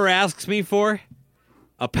player never asks me for?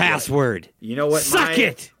 a password. You know what? Suck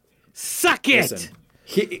it. Listen,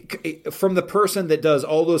 from the person that does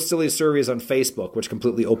all those silly surveys on Facebook, which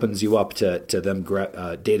completely opens you up to them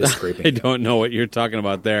data scraping. I don't know what you're talking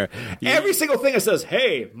about there. Every single thing that says,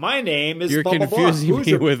 "Hey, my name is," You're blah, blah, blah. confusing Who's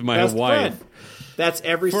me your with my best wife. friend? That's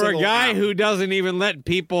every For single a guy app. who doesn't even let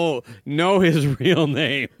people know his real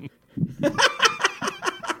name.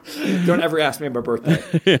 Don't ever ask me my birthday.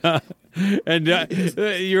 And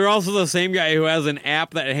you're also the same guy who has an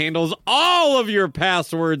app that handles all of your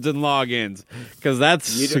passwords and logins because that's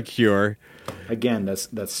secure. Again,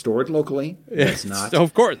 that's stored locally. That's not.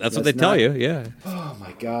 Of course, that's what they tell you. Yeah. Oh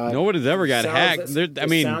my God. No one has ever got hacked.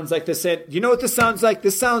 Sounds like this. You know what this sounds like?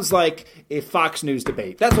 This sounds like a Fox News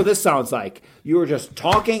debate. That's what this sounds like. You were just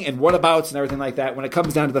talking and whatabouts and everything like that. When it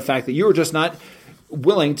comes down to the fact that you were just not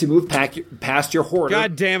willing to move past your hoarder.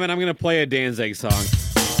 God damn it! I'm going to play a Danzig song.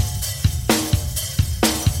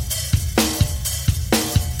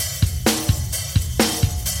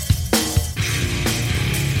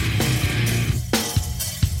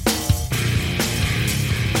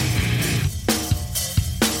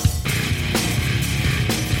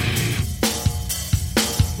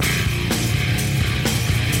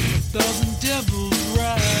 Thousand devils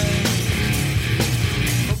ride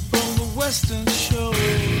up on the western shore.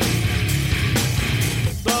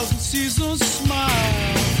 1,000 seasons smile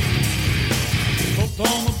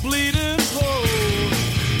upon the bleeding pole.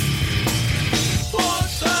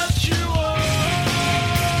 What's that you are?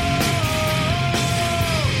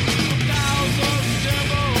 1,000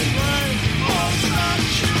 devils ride. What's that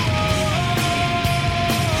you are?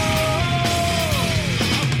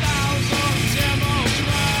 1,000 devils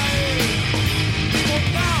ride.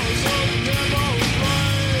 1,000 devils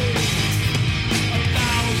ride.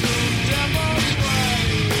 1,000 devils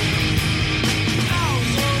ride.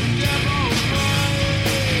 1,000 devils ride.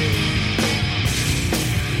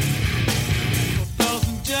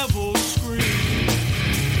 1,000 devils scream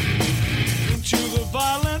into the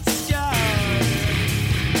violent sky.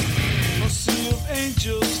 A sea of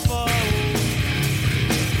angels fall,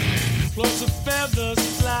 floods of feathers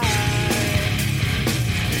fly.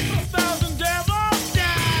 1,000 devils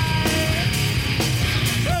die,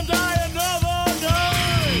 and die another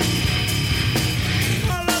night.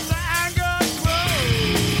 I let the anger grow,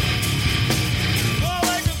 so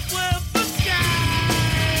they can split the sky.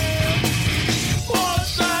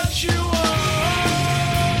 What's that you are?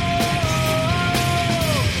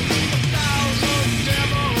 1,000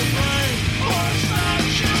 devils reign. What's that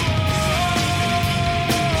you are?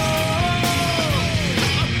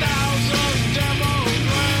 1,000 devils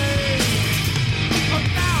reign.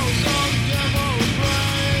 1,000 devils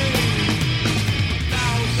reign.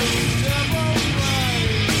 1,000 devils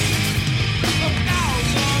reign.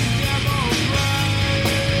 1,000 devils reign.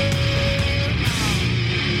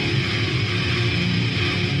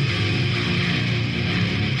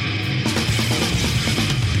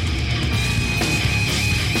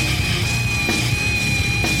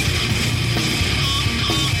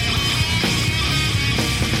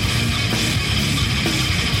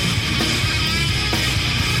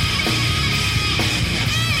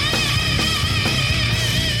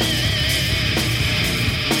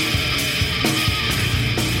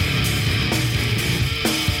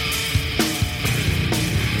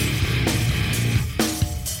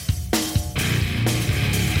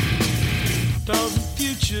 Thousand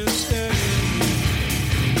futures end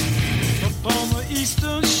upon the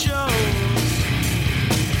eastern shores.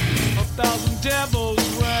 1,000 devils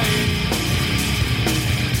reign.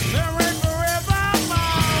 They reign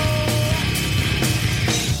forevermore.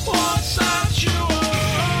 What's that you are?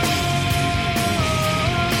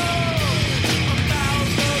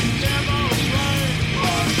 1,000 devils reign.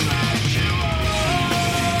 What's that you are?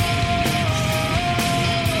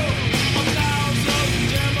 1,000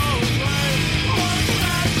 devils reign. What's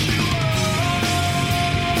that you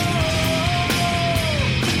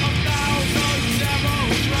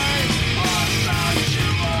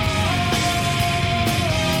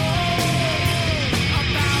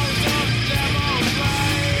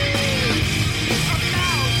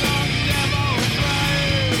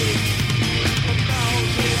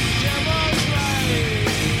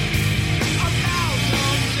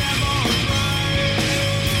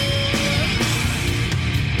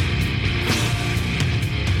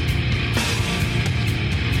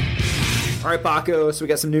All right, Baco. So we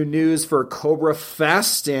got some new news for Cobra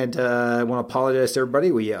Fest, and I want to apologize to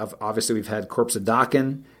everybody. We've had Corpse of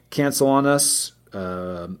Dokken cancel on us.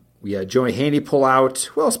 We had Joey Haney pull out.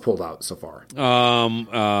 Who else pulled out so far?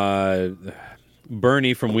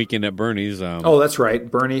 Bernie from Weekend at Bernie's. Oh, that's right.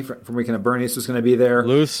 Bernie from Weekend at Bernie's was going to be there.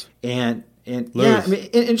 Loose. And And Lose. yeah, I mean,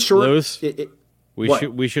 in short, Lose.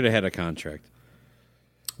 What? We should have had a contract.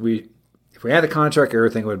 If we had a contract,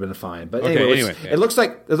 everything would have been fine. But Okay, anyway, yeah. it looks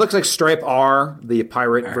like Stripe R, the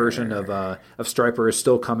pirate version of Striper, is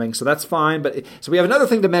still coming, so that's fine. But so we have another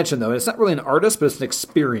thing to mention, though. And it's not really an artist, but it's an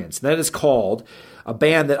experience. And that is called a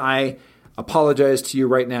band that I apologize to you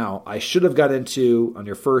right now. I should have got into on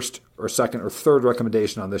your first or second or third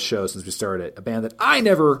recommendation on this show since we started it. A band that I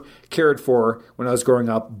never cared for when I was growing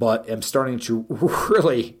up, but am starting to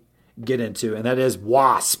really get into, and that is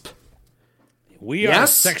Wasp. We are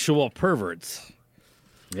Yes? sexual perverts.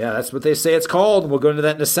 Yeah, that's what they say it's called. We'll go into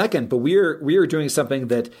that in a second. But we are doing something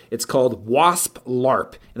that it's called Wasp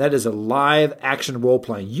LARP, and that is a live action role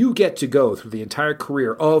playing. You get to go through the entire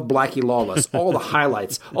career of Blackie Lawless, all the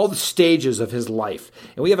highlights, all the stages of his life.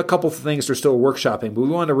 And we have a couple of things we're still workshopping, but we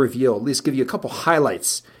want to reveal, at least give you a couple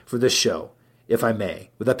highlights for this show, if I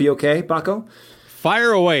may. Would that be okay, Baco?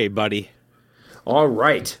 Fire away, buddy. All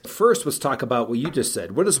right. First, let's talk about what you just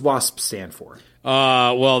said. What does WASP stand for?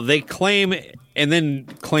 Well, they claim and then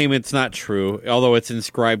claim it's not true, although it's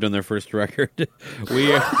inscribed on their first record.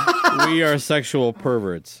 we are sexual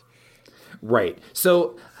perverts. Right.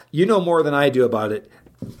 So you know more than I do about it.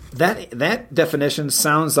 That definition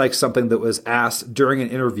sounds like something that was asked during an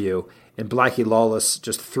interview, and Blackie Lawless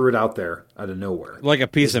just threw it out there out of nowhere. Like a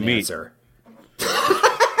piece as of an meat. answer.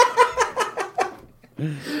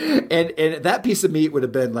 And that piece of meat would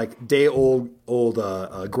have been like day old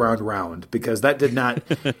ground round, because that did not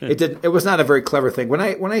it was not a very clever thing. When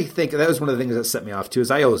I think that was one of the things that set me off too, is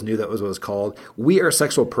I always knew that was what it was called. We are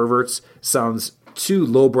sexual perverts sounds too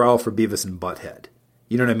lowbrow for Beavis and Butthead.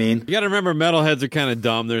 You know what I mean? You got to remember, metalheads are kind of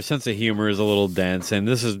dumb. Their sense of humor is a little dense, and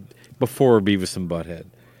this is before Beavis and Butthead.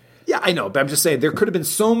 Yeah, I know, but I'm just saying there could have been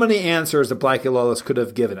so many answers that Blackie Lawless could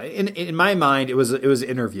have given. In my mind, it was an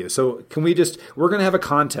interview. So can we just? We're going to have a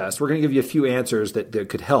contest. We're going to give you a few answers that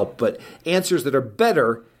could help, but answers that are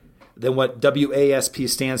better than what WASP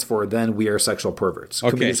stands for. Then we are sexual perverts.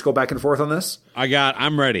 Can we Okay. just go back and forth on this?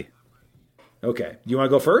 I'm ready. Okay, you want to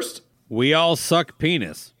go first? We all suck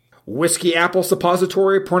penis. Whiskey apple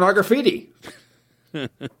suppository pornography.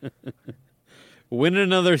 Win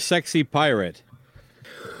another sexy pirate.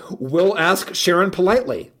 We'll ask Sharon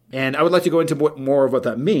politely. And I would like to go into more of what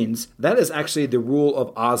that means. That is actually the rule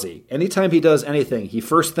of Ozzy. Anytime he does anything, he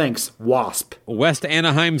first thinks Wasp. West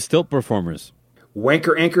Anaheim stilt performers.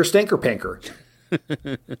 Wanker, anchor, stanker, panker.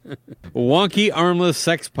 Wonky armless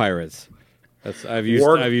sex pirates. I've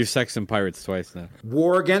used sex and pirates twice now.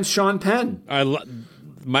 War against Sean Penn.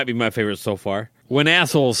 Might be my favorite so far. When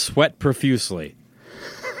assholes sweat profusely.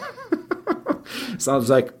 Sounds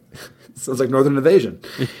like Northern Invasion.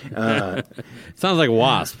 Sounds like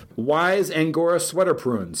Wasp. Wise Angora sweater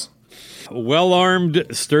prunes. Well-armed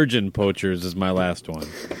sturgeon poachers is my last one.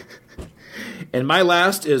 And my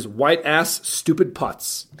last is white ass stupid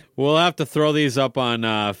putts. We'll have to throw these up on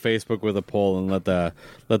Facebook with a poll and let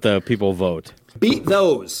the people vote. Beat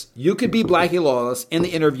those. You could be Blackie Lawless in the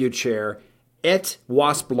interview chair at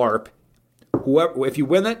Wasp LARP. Whoever, if you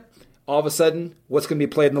win it, all of a sudden, what's going to be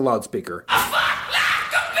played in the loudspeaker?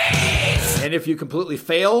 And if you completely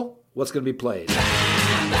fail, what's going to be played?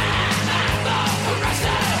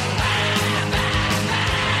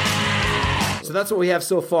 So that's what we have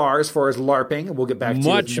so far as LARPing. We'll get back to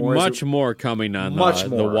much more coming on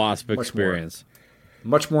the Wasp experience.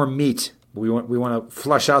 Much more meat. We want to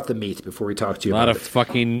flush out the meat before we talk to you A lot about of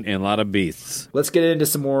fucking and a lot of beasts. Let's get into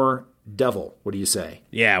some more Devil. What do you say?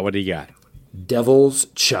 Yeah, what do you got? Devil's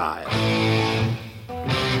Child.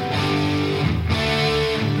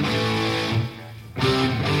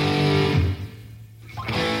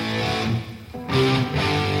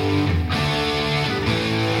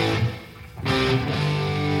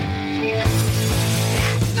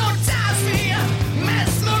 Hypnotize me,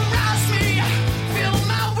 mesmerize me, feel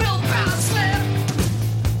my willpower slip.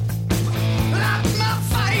 Light my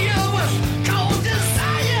fire with cold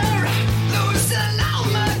desire, loosen all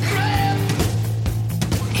my grip.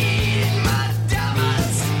 Eat my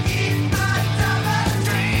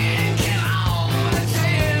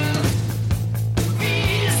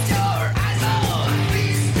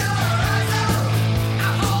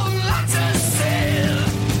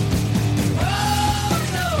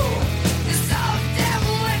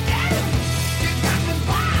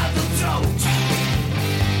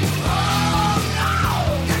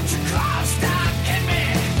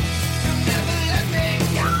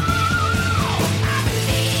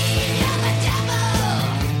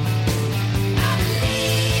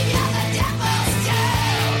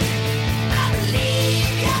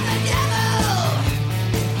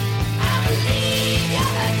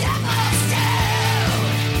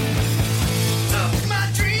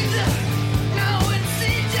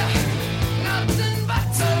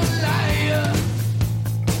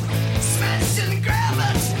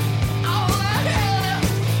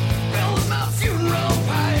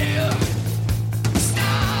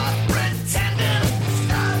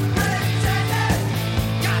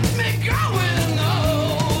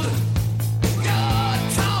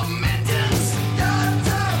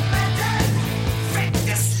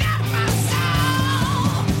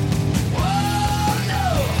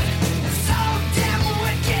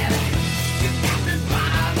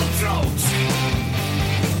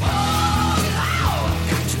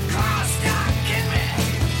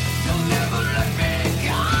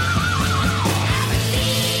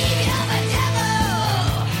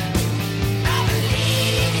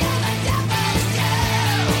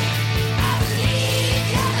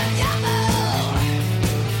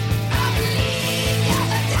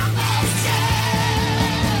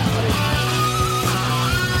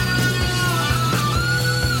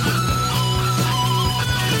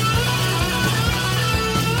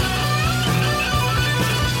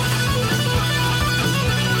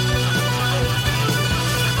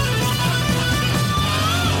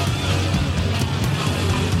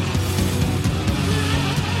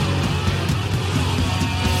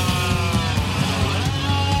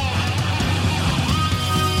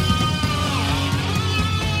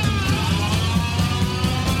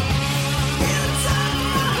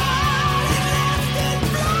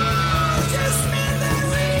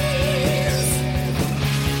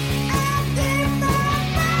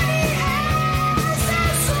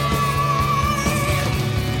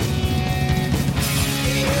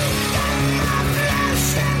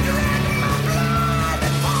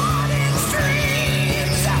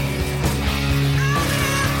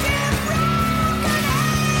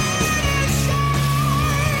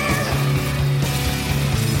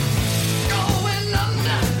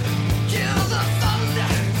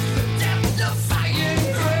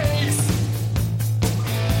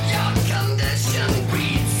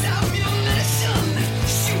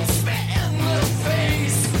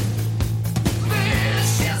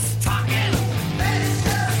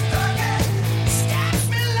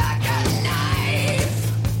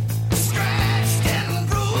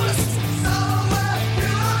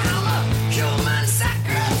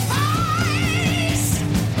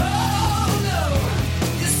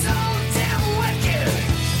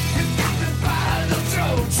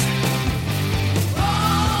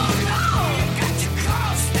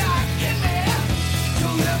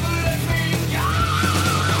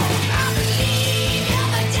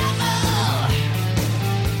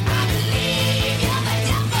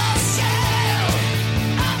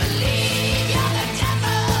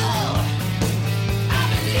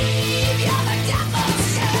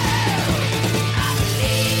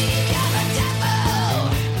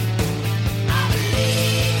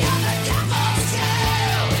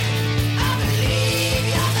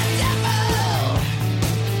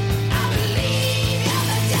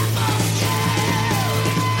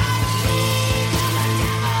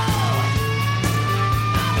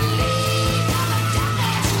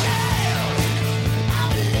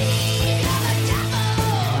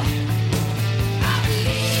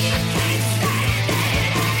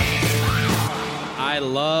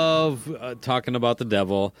love talking about the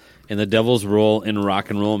devil and the devil's role in rock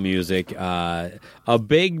and roll music. A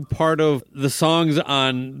big part of the songs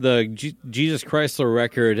on the Jesus Chrysler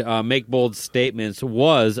record, Make Bold Statements,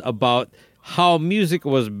 was about how music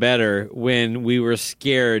was better when we were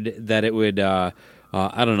scared that it would,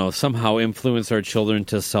 somehow influence our children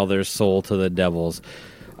to sell their soul to the devils.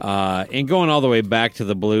 And going all the way back to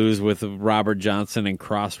the blues with Robert Johnson and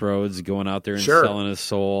Crossroads going out there and selling his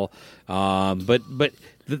soul. But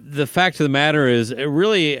the fact of the matter is, it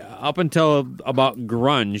really, up until about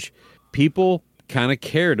grunge, people kind of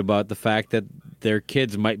cared about the fact that their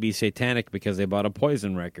kids might be satanic because they bought a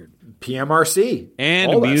Poison record. PMRC.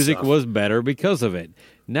 And music was better because of it.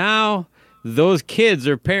 Now, those kids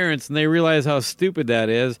are parents and they realize how stupid that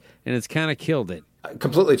is, and it's kind of killed it.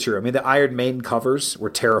 Completely true. I mean, the Iron Maiden covers were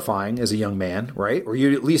terrifying as a young man, right? Or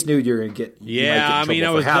you at least knew you were going to get. Yeah, I mean, I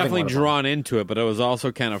was definitely drawn into it, but I was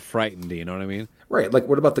also kind of frightened. You know what I mean? Right. Like,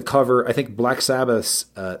 what about the cover? I think Black Sabbath's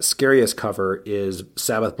scariest cover is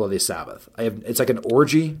Sabbath, Bloody Sabbath. It's like an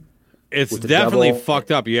orgy. It's definitely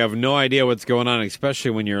fucked up. You have no idea what's going on,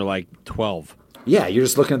 especially when you're like 12. Yeah, you're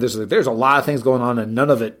just looking at this. Like, there's a lot of things going on, and none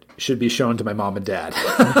of it should be shown to my mom and dad.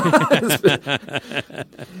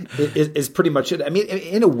 Is pretty much it. I mean,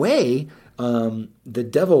 in a way, the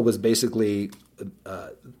devil was basically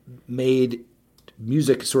made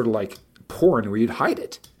music sort of like porn, where you'd hide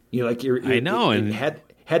it. You know, like it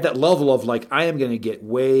had that level of like, I am going to get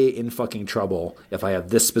way in fucking trouble if I have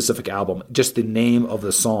this specific album. Just the name of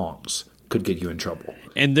the songs could get you in trouble.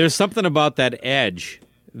 And there's something about that edge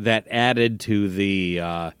that added to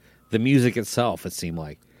the music itself, it seemed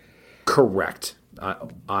like. Correct.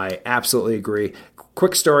 I absolutely agree.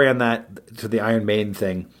 Quick story on that, to the Iron Maiden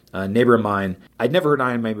thing. A neighbor of mine, I'd never heard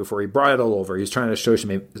Iron Maiden before. He brought it all over. He was trying to show me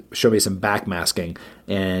some backmasking,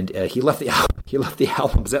 and he left the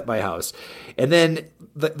albums at my house. And then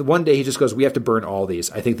the one day he just goes, "We have to burn all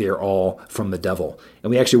these. I think they are all from the devil." And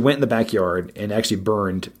we actually went in the backyard and actually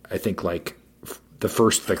burned, I think, like the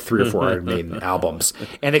first like 3 or 4 Iron Maiden albums,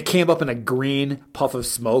 and it came up in a green puff of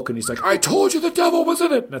smoke, and he's like, "I told you the devil was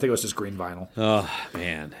in it." And I think it was just green vinyl. Oh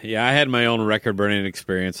man, yeah, I had my own record burning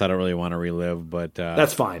experience. I don't really want to relive, but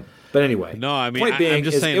that's fine. But anyway, no, I mean, I'm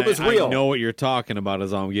just saying, it was real. I know what you're talking about,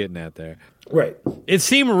 is all I'm getting at there. Right. It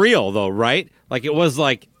seemed real though, right? Like it was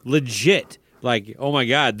like legit. Like, oh my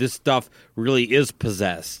god, this stuff really is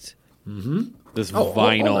possessed. Mm-hmm. This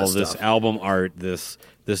vinyl, this album art, this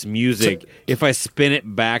music. If I spin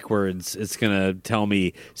it backwards, it's going to tell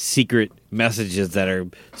me secret messages that are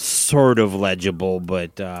sort of legible,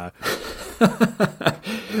 but but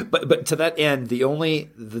to that end,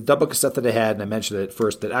 the double cassette that I had, and I mentioned it at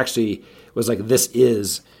first, that actually was like, this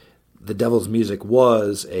is the devil's music,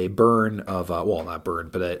 was a burn of not burn,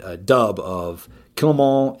 but a dub of Kill 'Em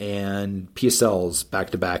All and PSLs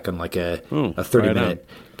back to back on like a 30-minute.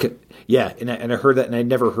 Yeah, and I heard that, and I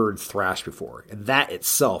never heard thrash before, and that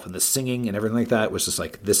itself, and the singing and everything like that, was just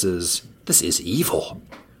like, this is evil.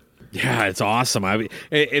 Yeah, it's awesome. I mean,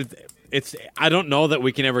 it's. I don't know that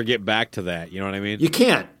we can ever get back to that. You know what I mean? You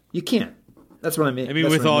can't. That's what I mean. I mean,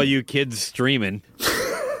 with all you kids streaming,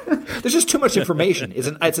 there's just too much information. It's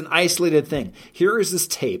an isolated thing. Here is this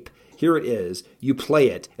tape. Here it is. You play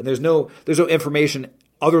it, and there's no information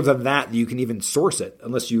other than that you can even source it,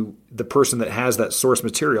 unless the person that has that source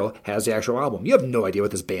material has the actual album. You have no idea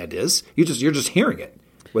what this band is. You're just hearing it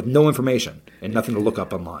with no information and nothing to look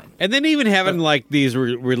up online. And then even having like these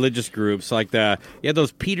religious groups, like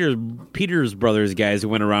those Peters Brothers guys who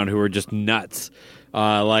went around who were just nuts.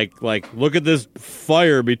 Like look at this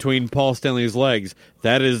fire between Paul Stanley's legs.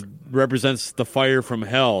 That represents the fire from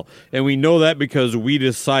hell, and we know that because we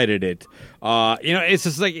decided it. It's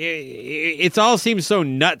just like it all seems so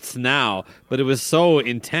nuts now, but it was so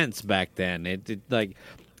intense back then.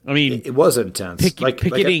 It was intense.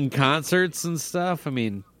 Picketing concerts and stuff. I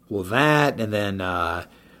mean, well, that, and then I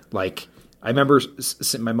remember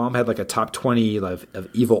my mom had like a top 20 of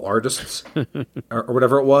evil artists or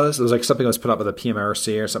whatever it was. It was like something that was put up by the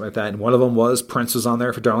PMRC or something like that. And one of them was Prince was on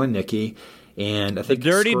there for Darling Nikki. And I think the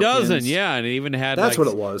Dirty Dozen, yeah. And it even had that's what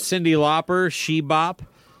it was. Cyndi Lauper, She-Bop.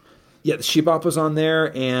 Yeah, the She-Bop was on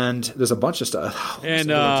there, and there's a bunch of stuff.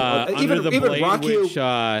 And Under the Blade, Rocky,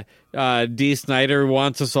 which Dee Snider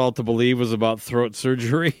wants us all to believe was about throat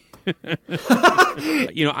surgery.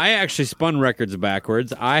 I actually spun records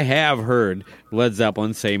backwards. I have heard Led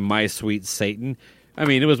Zeppelin say "My Sweet Satan." I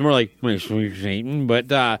mean, it was more like "My Sweet Satan,"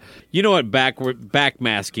 but you know what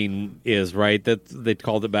backmasking is, right? That they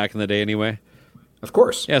called it back in the day, anyway. Of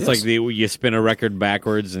course. Yeah, it's like you spin a record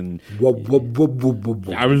backwards and I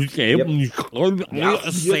was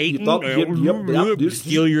Satan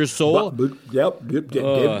steal your soul.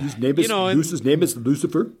 His name is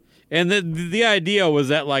Lucifer. And the idea was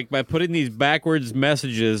that, like, by putting these backwards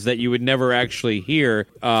messages that you would never actually hear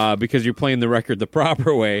because you're playing the record the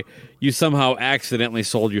proper way, you somehow accidentally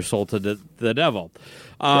sold your soul to the devil.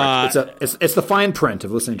 It's the fine print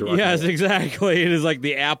of listening to rock. Yes, exactly. It is like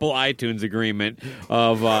the Apple iTunes agreement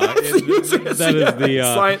of that is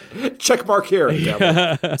the check mark here.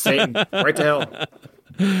 Devil. Satan, right to hell.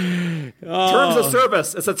 Terms of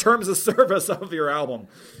service. It's a terms of service of your album.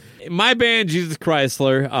 My band, Jesus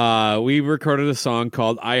Chrysler, we recorded a song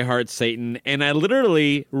called I Heart Satan, and I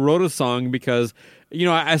literally wrote a song because, you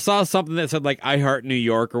know, I saw something that said, like, I Heart New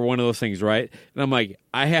York or one of those things, right? And I'm like,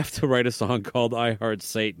 I have to write a song called I Heart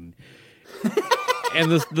Satan.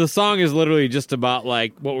 And the song is literally just about,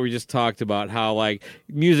 like, what we just talked about, how, like,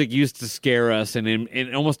 music used to scare us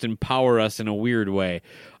and almost empower us in a weird way.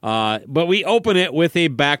 But we open it with a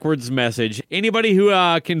backwards message. Anybody who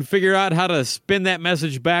can figure out how to spin that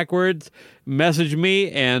message backwards, message me,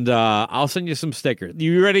 and I'll send you some stickers.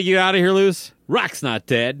 You ready to get out of here, Luce? Rock's not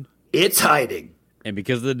dead. It's hiding. And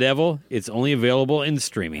because of the devil, it's only available in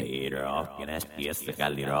streaming.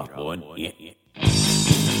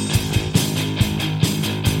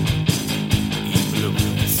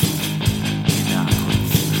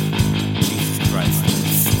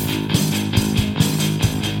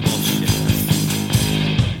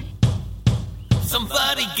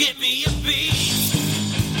 Somebody get me a beat.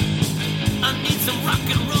 I need some rock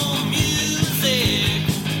and roll music.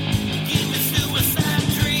 Give me suicide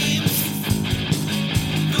dreams.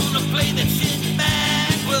 Gonna play that shit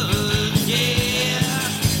backwards, yeah.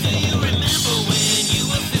 Do you remember when you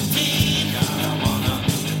were 15?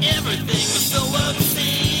 Everything was so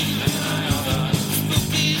obscene.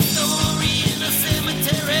 Spooky story in a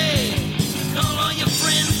cemetery. Call all your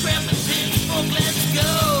friends, grab the pitchfork, let's go.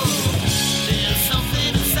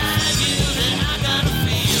 Something inside you that I gotta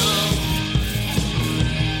feel.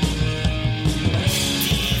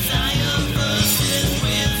 Desire versus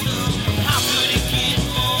wisdom. How could it get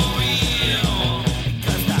more real?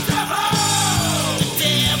 'Cause the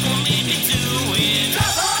devil made me do it.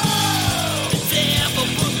 The devil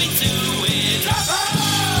put me to it.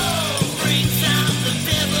 Brings out the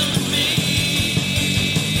devil in me.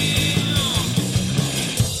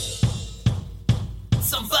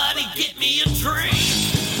 Somebody get me a drink.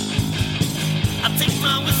 I take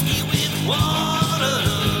my whiskey with water.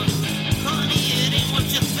 Honey, it ain't what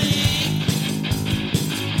you think.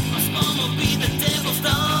 My spawn will be the devil's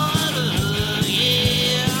daughter,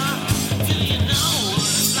 yeah. Do you know what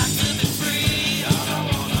it's like to be free?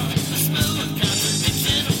 The smooth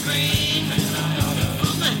contradiction of green.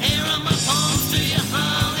 From the hair on my palms to your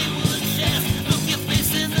Hollywood chest. Look your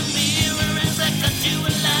face in the mirror as I cut you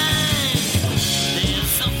a line. There's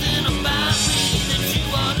something about me that you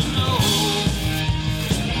ought to know.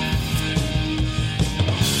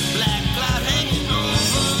 Black cloud hanging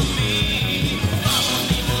over me. Follow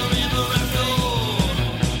me wherever I go.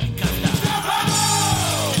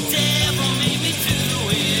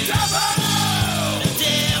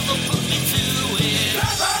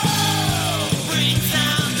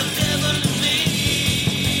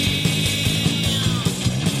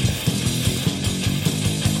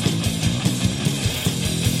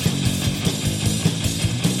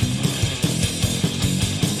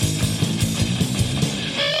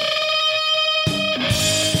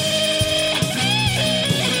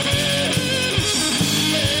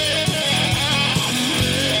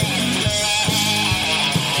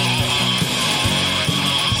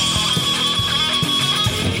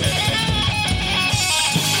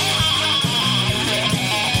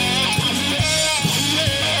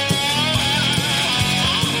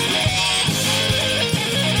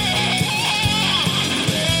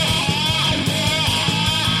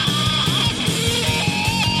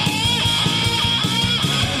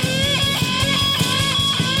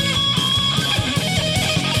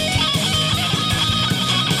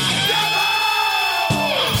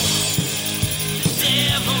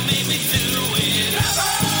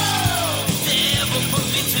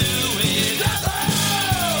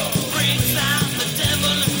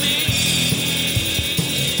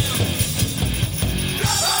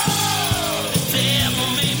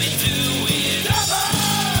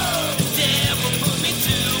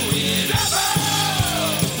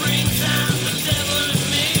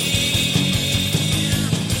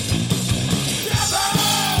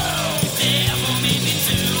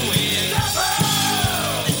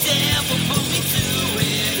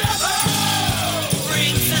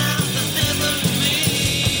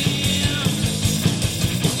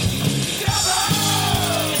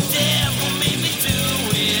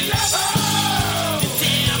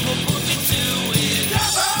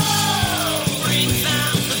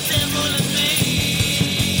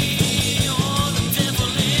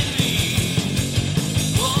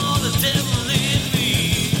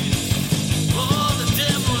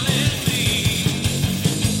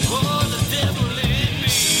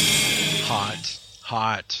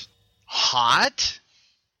 Hot. Hot?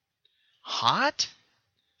 Hot?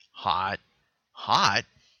 Hot. Hot.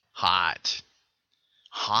 Hot.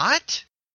 Hot?